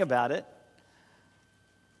we sang about it.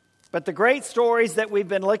 But the great stories that we've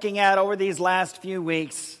been looking at over these last few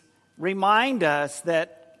weeks remind us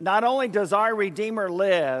that not only does our Redeemer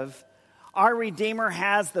live, our Redeemer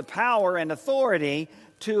has the power and authority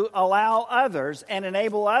to allow others and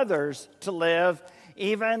enable others to live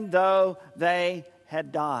even though they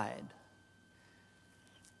had died.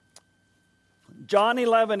 John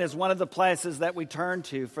 11 is one of the places that we turn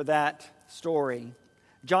to for that story.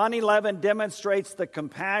 John 11 demonstrates the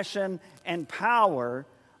compassion and power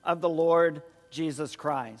of the Lord Jesus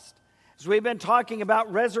Christ. As we've been talking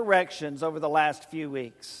about resurrections over the last few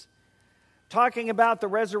weeks, talking about the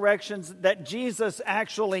resurrections that Jesus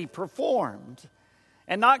actually performed,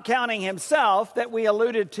 and not counting himself that we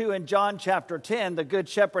alluded to in John chapter 10, the Good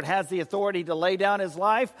Shepherd has the authority to lay down his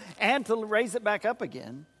life and to raise it back up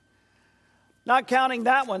again. Not counting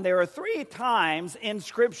that one, there are 3 times in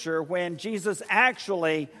Scripture when Jesus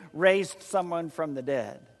actually raised someone from the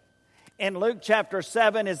dead. In Luke chapter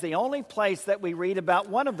 7 is the only place that we read about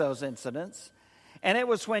one of those incidents. And it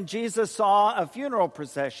was when Jesus saw a funeral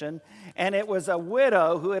procession, and it was a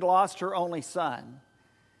widow who had lost her only son.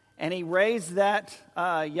 And he raised that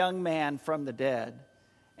young man from the dead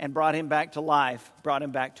and brought him back to life, brought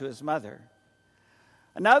him back to his mother.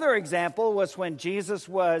 Another example was when Jesus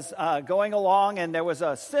was going along, and there was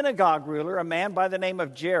a synagogue ruler, a man by the name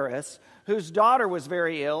of Jairus, whose daughter was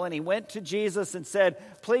very ill, and he went to Jesus and said,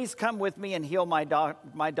 "Please come with me and heal my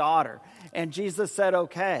daughter." And Jesus said,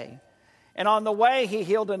 "Okay." And on the way, he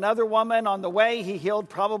healed another woman. On the way, he healed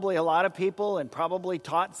probably a lot of people and probably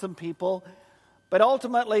taught some people. But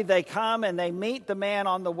ultimately, they come and they meet the man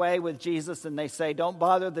on the way with Jesus, and they say, "Don't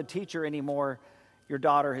bother the teacher anymore. Your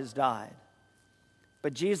daughter has died."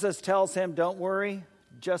 But Jesus tells him, "Don't worry,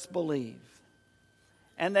 just believe."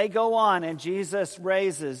 And they go on, and Jesus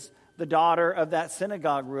raises the daughter of that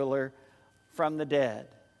synagogue ruler from the dead.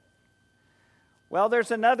 Well,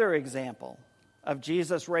 there's another example of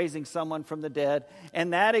Jesus raising someone from the dead,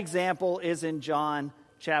 and that example is in John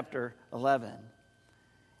chapter 11.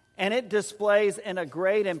 And it displays in a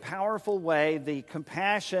great and powerful way the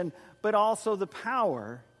compassion, but also the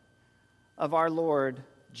power of our Lord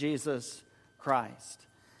Jesus Christ.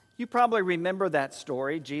 You probably remember that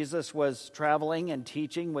story. Jesus was traveling and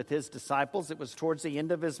teaching with his disciples. It was towards the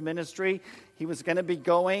end of his ministry. He was going to be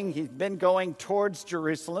going. He'd been going towards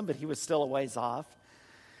Jerusalem, but he was still a ways off.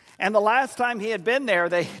 And the last time he had been there,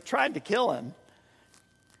 they tried to kill him.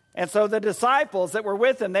 And so the disciples that were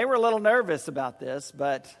with him, they were a little nervous about this,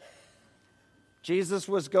 but Jesus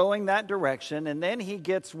was going that direction. And then he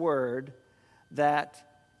gets word that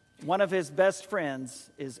one of his best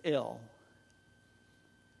friends is ill.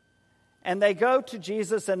 And they go to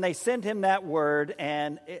Jesus and they send him that word,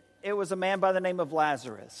 and it was a man by the name of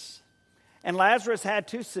Lazarus. And Lazarus had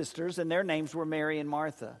two sisters, and their names were Mary and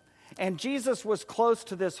Martha. And Jesus was close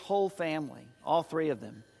to this whole family, all three of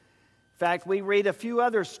them. In fact, we read a few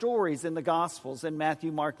other stories in the Gospels, in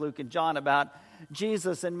Matthew, Mark, Luke, and John, about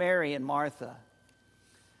Jesus and Mary and Martha.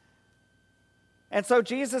 And so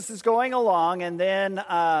Jesus is going along, and then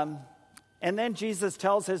Jesus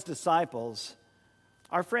tells his disciples,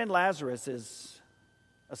 our friend Lazarus is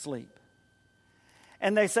asleep.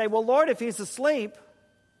 And they say, well, Lord, if he's asleep,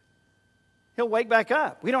 he'll wake back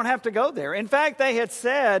up. We don't have to go there. In fact, they had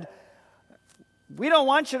said, we don't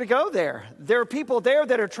want you to go there. There are people there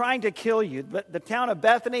that are trying to kill you. But the town of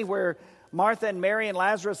Bethany, where Martha and Mary and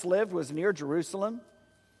Lazarus lived, was near Jerusalem.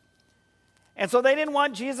 And so they didn't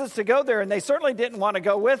want Jesus to go there, and they certainly didn't want to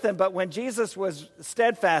go with him. But when Jesus was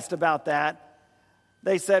steadfast about that,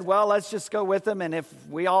 they said, well, let's just go with him, and if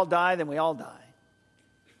we all die, then we all die.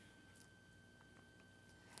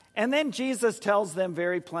 And then Jesus tells them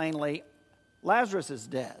very plainly, Lazarus is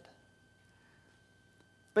dead.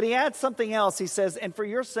 But he adds something else. He says, and for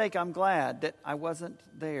your sake, I'm glad that I wasn't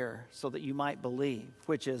there so that you might believe,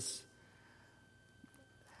 which is,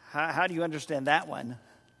 how do you understand that one?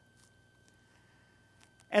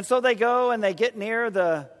 And so they go and they get near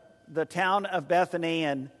the town of Bethany,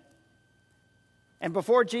 and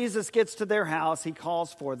before Jesus gets to their house, he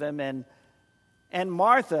calls for them, and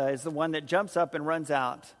Martha is the one that jumps up and runs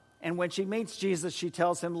out. And when she meets Jesus, she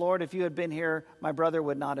tells him, Lord, if you had been here, my brother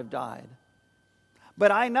would not have died.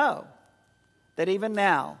 But I know that even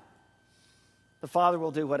now, the Father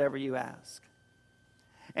will do whatever you ask.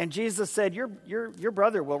 And Jesus said, your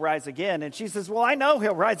brother will rise again. And she says, well, I know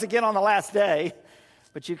he'll rise again on the last day.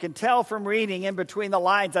 But you can tell from reading in between the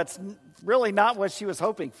lines, that's really not what she was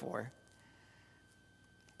hoping for.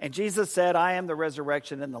 And Jesus said, I am the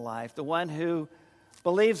resurrection and the life. The one who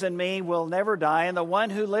believes in me will never die, and the one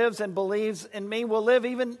who lives and believes in me will live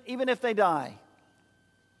even if they die.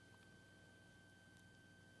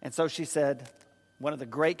 And so she said, one of the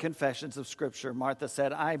great confessions of Scripture, Martha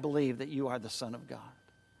said, I believe that you are the Son of God.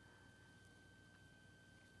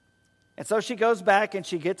 And so she goes back and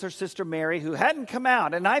she gets her sister Mary, who hadn't come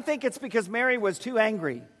out. And I think it's because Mary was too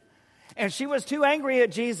angry. And she was too angry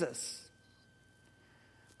at Jesus.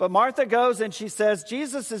 But Martha goes and she says,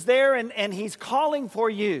 Jesus is there and he's calling for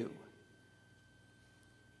you.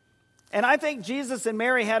 And I think Jesus and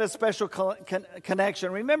Mary had a special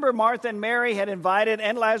connection. Remember, Martha and Mary had invited,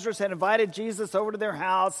 and Lazarus had invited Jesus over to their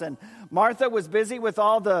house. And Martha was busy with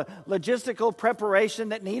all the logistical preparation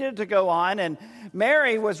that needed to go on. And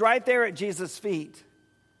Mary was right there at Jesus' feet.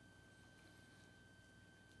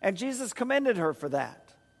 And Jesus commended her for that.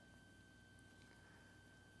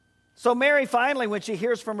 So Mary finally, when she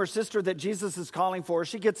hears from her sister that Jesus is calling for her,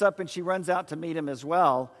 she gets up and she runs out to meet him as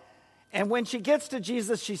well. And when she gets to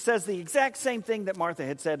Jesus, she says the exact same thing that Martha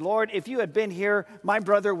had said. Lord, if you had been here, my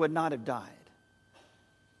brother would not have died.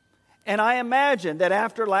 And I imagine that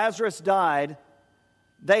after Lazarus died,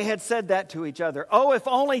 they had said that to each other. Oh, if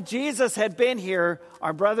only Jesus had been here,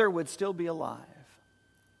 our brother would still be alive.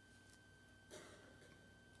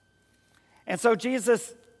 And so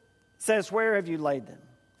Jesus says, where have you laid them?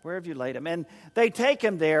 Where have you laid him? And they take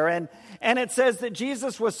him there. And it says that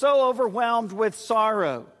Jesus was so overwhelmed with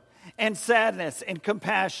sorrow and sadness and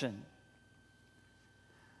compassion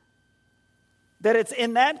that it's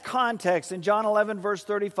in that context, in John 11, verse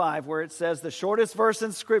 35, where it says, the shortest verse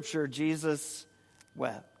in Scripture, Jesus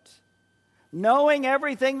wept. Knowing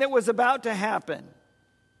everything that was about to happen,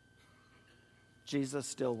 Jesus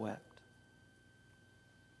still wept.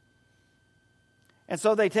 And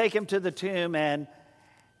so they take him to the tomb, and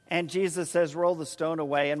Jesus says, roll the stone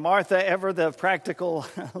away. And Martha, ever the practical,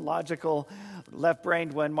 logical,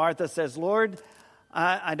 left-brained one, Martha says, Lord,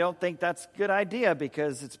 I don't think that's a good idea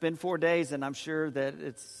because it's been 4 days and I'm sure that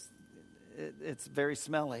it's very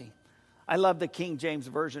smelly. I love the King James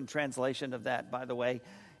Version translation of that, by the way.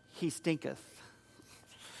 He stinketh.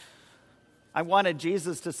 I wanted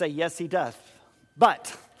Jesus to say, yes, he doth,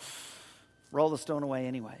 but roll the stone away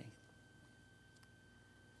anyway.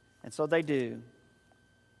 And so they do.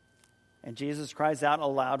 And Jesus cries out in a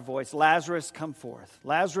loud voice, Lazarus, come forth.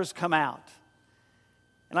 Lazarus, come out.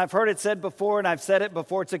 And I've heard it said before, and I've said it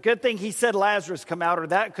before, it's a good thing he said Lazarus, come out, or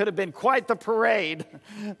that could have been quite the parade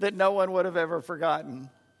that no one would have ever forgotten.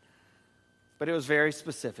 But it was very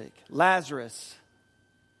specific. Lazarus,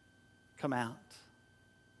 come out.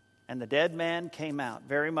 And the dead man came out,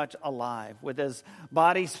 very much alive, with his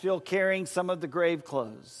body still carrying some of the grave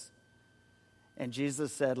clothes. And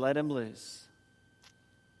Jesus said, let him loose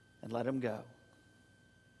and let him go.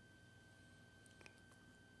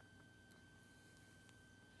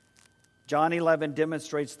 John 11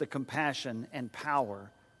 demonstrates the compassion and power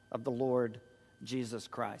of the Lord Jesus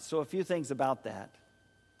Christ. So a few things about that,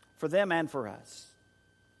 for them and for us.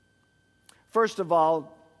 First of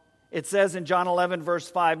all, it says in John 11, verse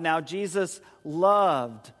 5, now Jesus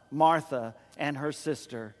loved Martha and her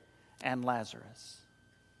sister and Lazarus.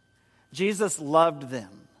 Jesus loved them.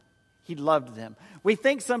 He loved them. We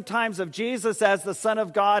think sometimes of Jesus as the Son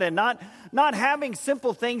of God and not having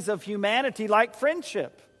simple things of humanity like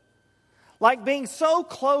friendship, like being so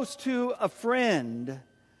close to a friend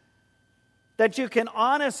that you can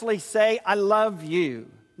honestly say, I love you.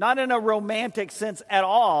 Not in a romantic sense at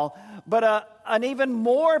all, but an even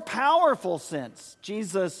more powerful sense.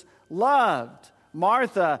 Jesus loved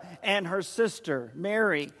Martha and her sister,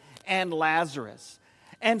 Mary and Lazarus.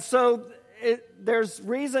 And so there's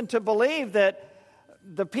reason to believe that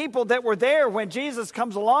the people that were there when Jesus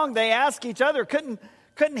comes along, they ask each other, couldn't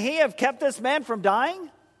he have kept this man from dying?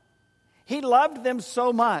 He loved them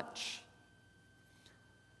so much.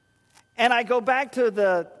 And I go back to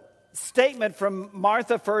the statement from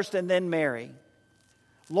Martha first and then Mary.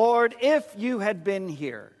 Lord, if you had been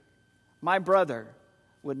here, my brother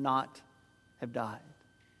would not have died.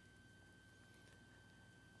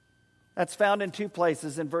 That's found in two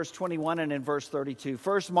places, in verse 21 and in verse 32.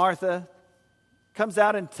 First, Martha comes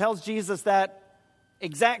out and tells Jesus that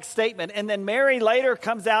exact statement. And then Mary later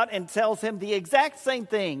comes out and tells him the exact same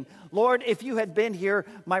thing. Lord, if you had been here,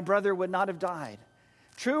 my brother would not have died.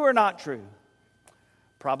 True or not true?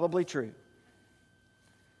 Probably true.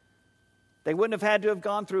 They wouldn't have had to have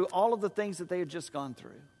gone through all of the things that they had just gone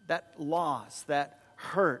through. That loss, that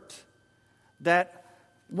hurt, that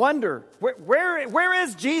wonder, where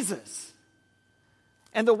is Jesus?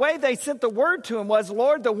 And the way they sent the word to him was,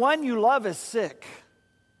 Lord, the one you love is sick.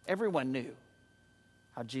 Everyone knew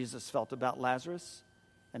how Jesus felt about Lazarus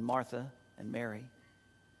and Martha and Mary.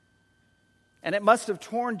 And it must have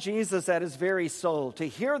torn Jesus at his very soul to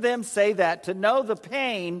hear them say that, to know the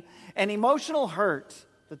pain and emotional hurt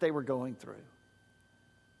that they were going through.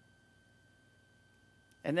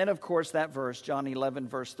 And then, of course, that verse, John 11,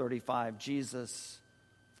 verse 35, Jesus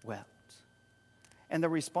wept. And the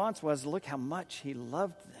response was, look how much he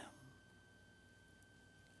loved them.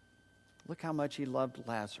 Look how much he loved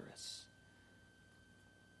Lazarus.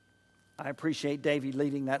 I appreciate Davey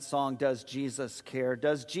leading that song, Does Jesus Care?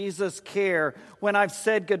 Does Jesus care when I've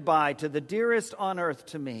said goodbye to the dearest on earth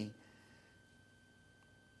to me?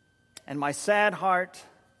 And my sad heart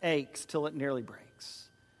aches till it nearly breaks.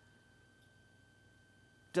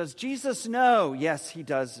 Does Jesus know? Yes, he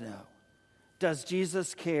does know. Does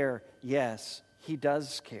Jesus care? Yes, he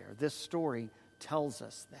does care. This story tells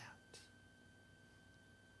us that.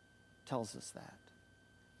 Tells us that.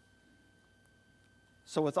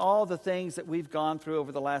 So with all the things that we've gone through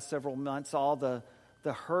over the last several months, all the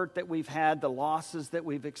hurt that we've had, the losses that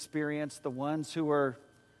we've experienced, the ones who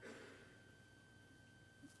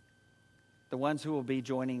will be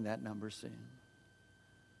joining that number soon,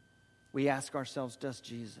 we ask ourselves, does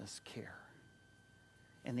Jesus care?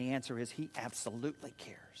 And the answer is, he absolutely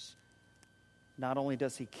cares. Not only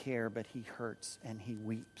does he care, but he hurts and he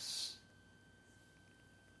weeps.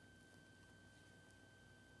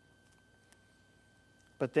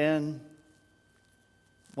 But then,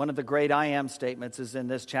 one of the great I am statements is in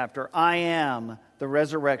this chapter. I am the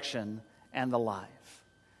resurrection and the life.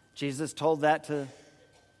 Jesus told that to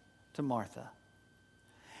Martha.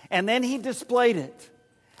 And then he displayed it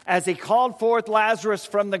as he called forth Lazarus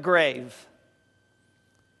from the grave.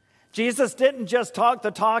 Jesus didn't just talk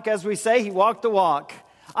the talk, as we say, he walked the walk.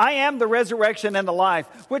 I am the resurrection and the life,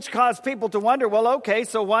 which caused people to wonder, well, okay,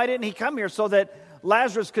 so why didn't he come here so that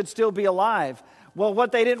Lazarus could still be alive? Well,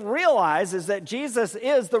 what they didn't realize is that Jesus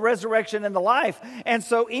is the resurrection and the life. And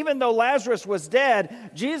so even though Lazarus was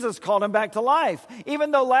dead, Jesus called him back to life.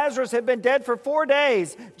 Even though Lazarus had been dead for 4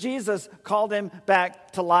 days, Jesus called him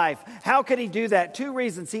back to life. How could he do that? 2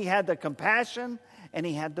 reasons. He had the compassion and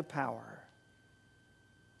he had the power.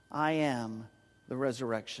 I am the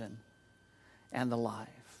resurrection and the life.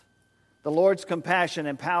 The Lord's compassion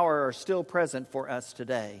and power are still present for us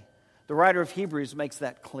today. The writer of Hebrews makes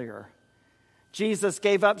that clear. Jesus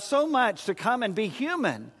gave up so much to come and be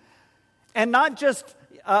human, and not just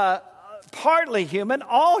partly human,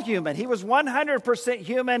 all human. He was 100%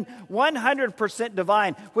 human, 100%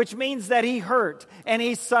 divine, which means that he hurt and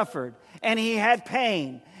he suffered and he had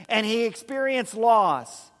pain and he experienced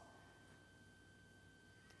loss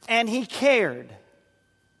and he cared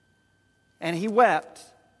and he wept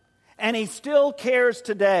and he still cares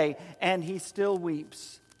today and he still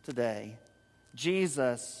weeps today.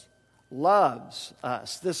 Jesus loves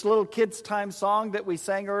us. This little kids' time song that we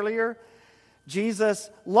sang earlier, Jesus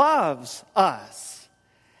loves us.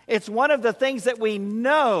 It's one of the things that we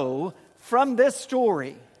know from this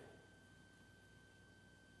story.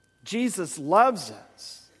 Jesus loves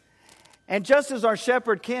us. And just as our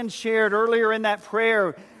shepherd Ken shared earlier in that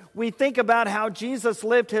prayer, we think about how Jesus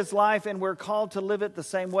lived his life and we're called to live it the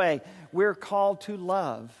same way. We're called to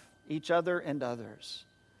love each other and others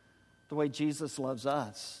the way Jesus loves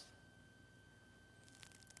us.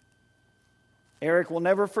 Eric will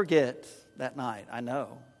never forget that night, I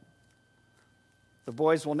know. The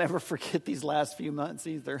boys will never forget these last few months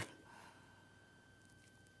either.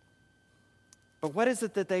 But what is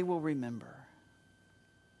it that they will remember?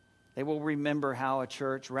 They will remember how a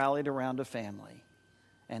church rallied around a family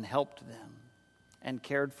and helped them and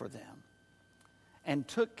cared for them and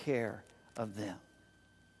took care of them.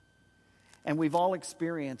 And we've all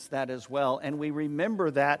experienced that as well. And we remember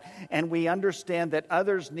that and we understand that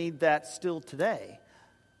others need that still today.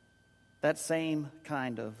 That same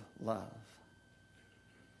kind of love.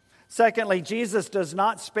 Secondly, Jesus does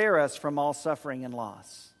not spare us from all suffering and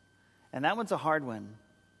loss. And that one's a hard one.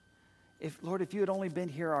 Lord, if you had only been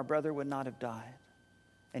here, our brother would not have died.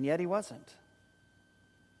 And yet he wasn't.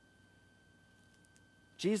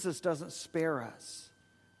 Jesus doesn't spare us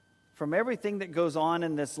from everything that goes on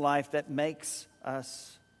in this life that makes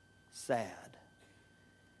us sad.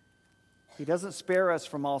 He doesn't spare us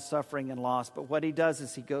from all suffering and loss, but what he does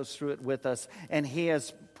is he goes through it with us, and he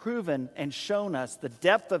has proven and shown us the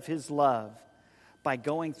depth of his love by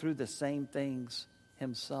going through the same things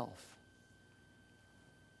himself.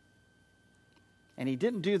 And he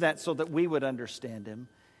didn't do that so that we would understand him.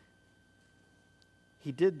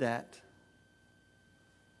 He did that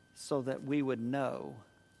so that we would know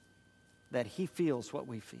that he feels what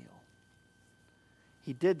we feel.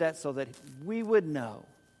 He did that so that we would know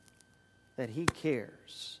that he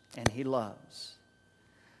cares and he loves.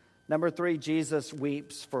 Number 3, Jesus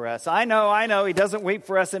weeps for us. I know, he doesn't weep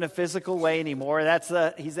for us in a physical way anymore.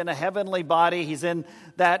 He's in a heavenly body. He's in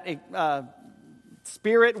that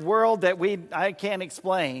spirit world that I can't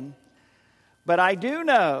explain. But I do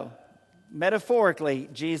know, metaphorically,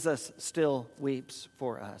 Jesus still weeps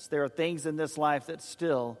for us. There are things in this life that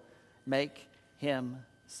still make him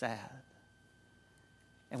sad.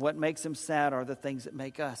 And what makes him sad are the things that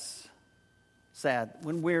make us sad.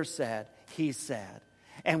 When we're sad, he's sad.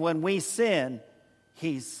 And when we sin,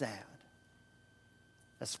 he's sad.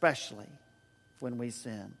 Especially when we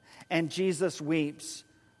sin. And Jesus weeps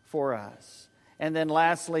for us. And then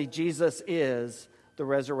lastly, Jesus is the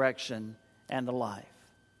resurrection and the life.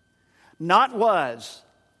 Not was.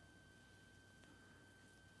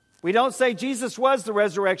 We don't say Jesus was the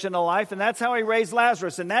resurrection and the life, and that's how he raised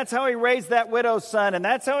Lazarus, and that's how he raised that widow's son, and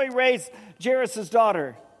that's how he raised Jairus'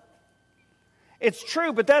 daughter. It's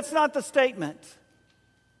true, but that's not the statement.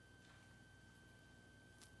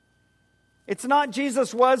 It's not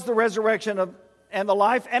Jesus was the resurrection and the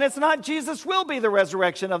life, and it's not Jesus will be the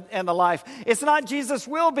resurrection and the life. It's not Jesus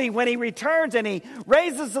will be when he returns and he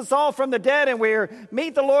raises us all from the dead and we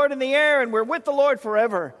meet the Lord in the air and we're with the Lord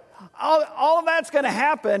forever. All of that's going to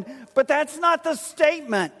happen, but that's not the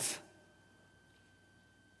statement.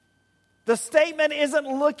 The statement isn't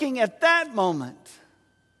looking at that moment.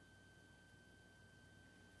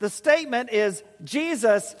 The statement is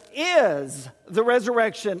Jesus is the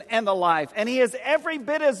resurrection and the life. And he is every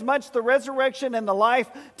bit as much the resurrection and the life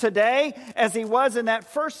today as he was in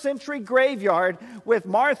that first century graveyard with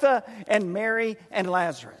Martha and Mary and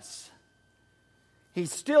Lazarus. He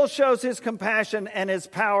still shows his compassion and his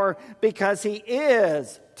power because he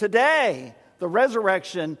is today the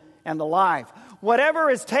resurrection and the life. Whatever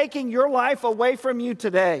is taking your life away from you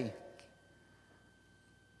today,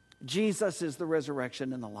 Jesus is the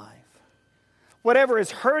resurrection and the life. Whatever is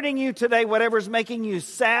hurting you today, whatever is making you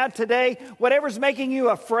sad today, whatever is making you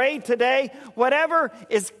afraid today, whatever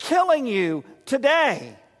is killing you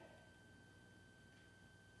today,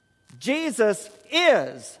 Jesus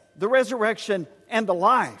is the resurrection and the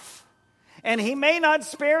life. And He may not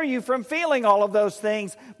spare you from feeling all of those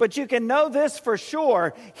things, but you can know this for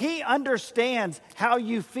sure. He understands how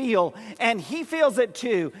you feel, and He feels it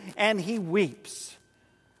too, and He weeps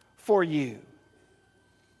for you.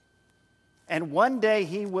 And one day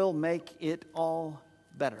He will make it all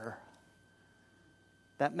better.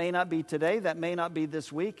 That may not be today, that may not be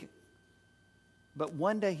this week, but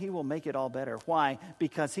one day He will make it all better. Why?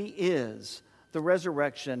 Because He is the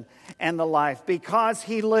resurrection and the life. Because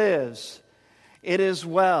He lives, it is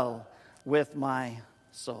well with my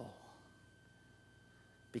soul.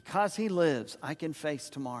 Because He lives, I can face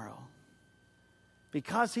tomorrow.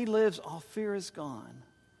 Because He lives, all fear is gone.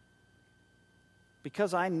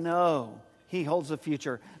 Because I know He holds the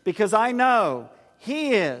future. Because I know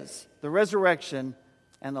He is the resurrection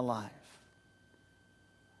and the life.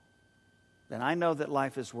 Then I know that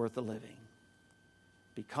life is worth the living.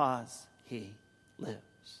 Because He lives.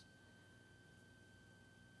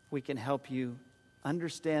 We can help you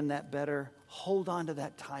understand that better. Hold on to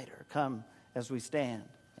that tighter. Come as we stand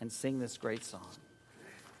and sing this great song.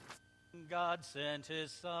 God sent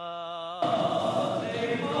His Son.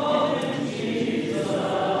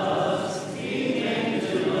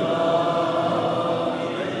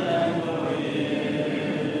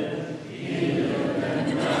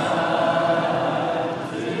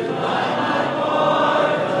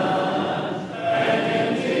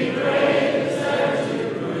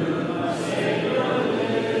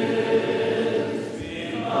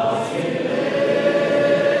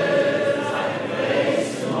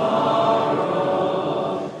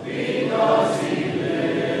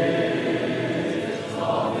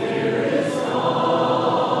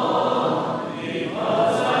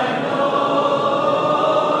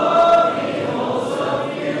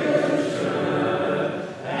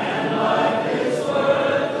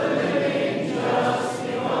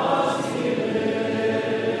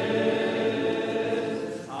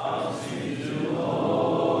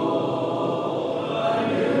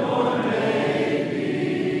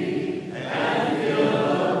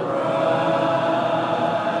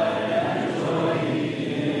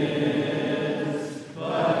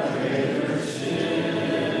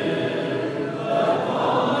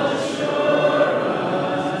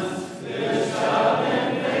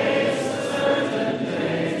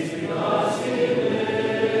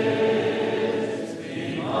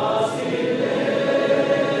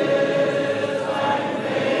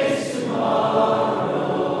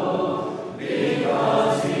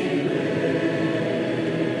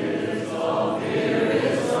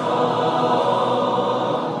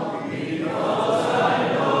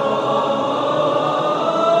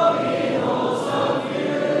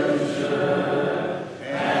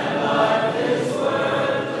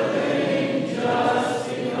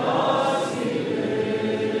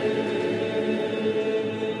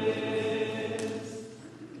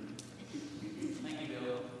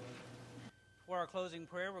 Closing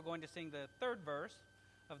prayer, we're going to sing the third verse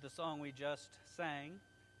of the song we just sang,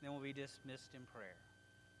 then we'll be dismissed in prayer.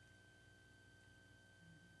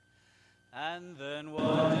 And then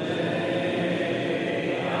one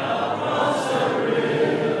day I'll cross the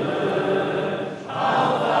river,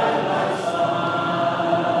 I'll find my side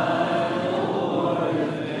o'er the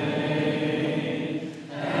main,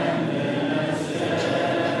 and then a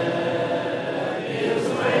step gives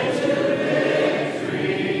way to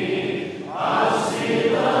victory. I'll see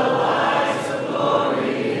the lights of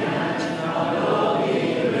glory, and I will be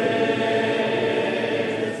raised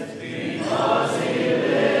because He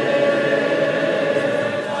lives.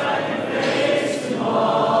 I can face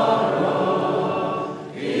tomorrow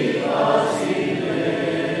because He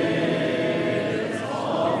lives.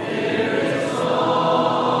 All fear is gone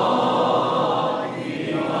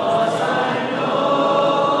because I know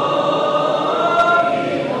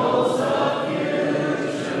He holds the future,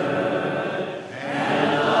 and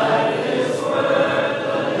life is worth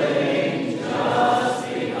the living just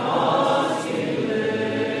because He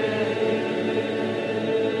lives.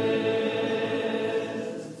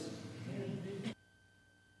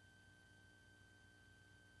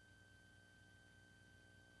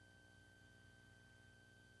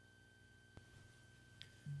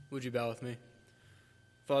 Would you bow with me?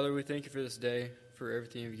 Father, we thank you for this day, for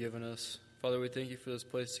everything you've given us. Father, we thank you for this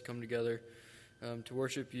place to come together, to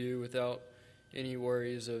worship you without any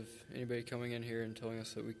worries of anybody coming in here and telling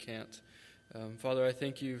us that we can't. Father, I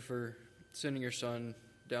thank you for sending your Son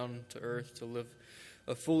down to earth to live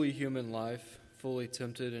a fully human life, fully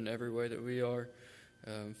tempted in every way that we are,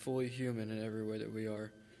 fully human in every way that we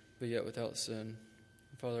are, but yet without sin.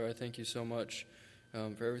 Father, I thank you so much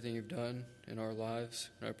for everything you've done in our lives.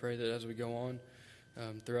 And I pray that as we go on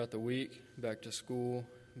throughout the week, back to school,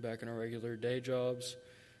 back in our regular day jobs,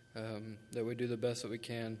 that we do the best that we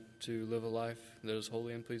can to live a life that is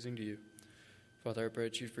holy and pleasing to you. Father, I pray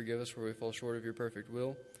that you forgive us where we fall short of your perfect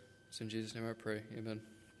will. It's in Jesus' name I pray. Amen.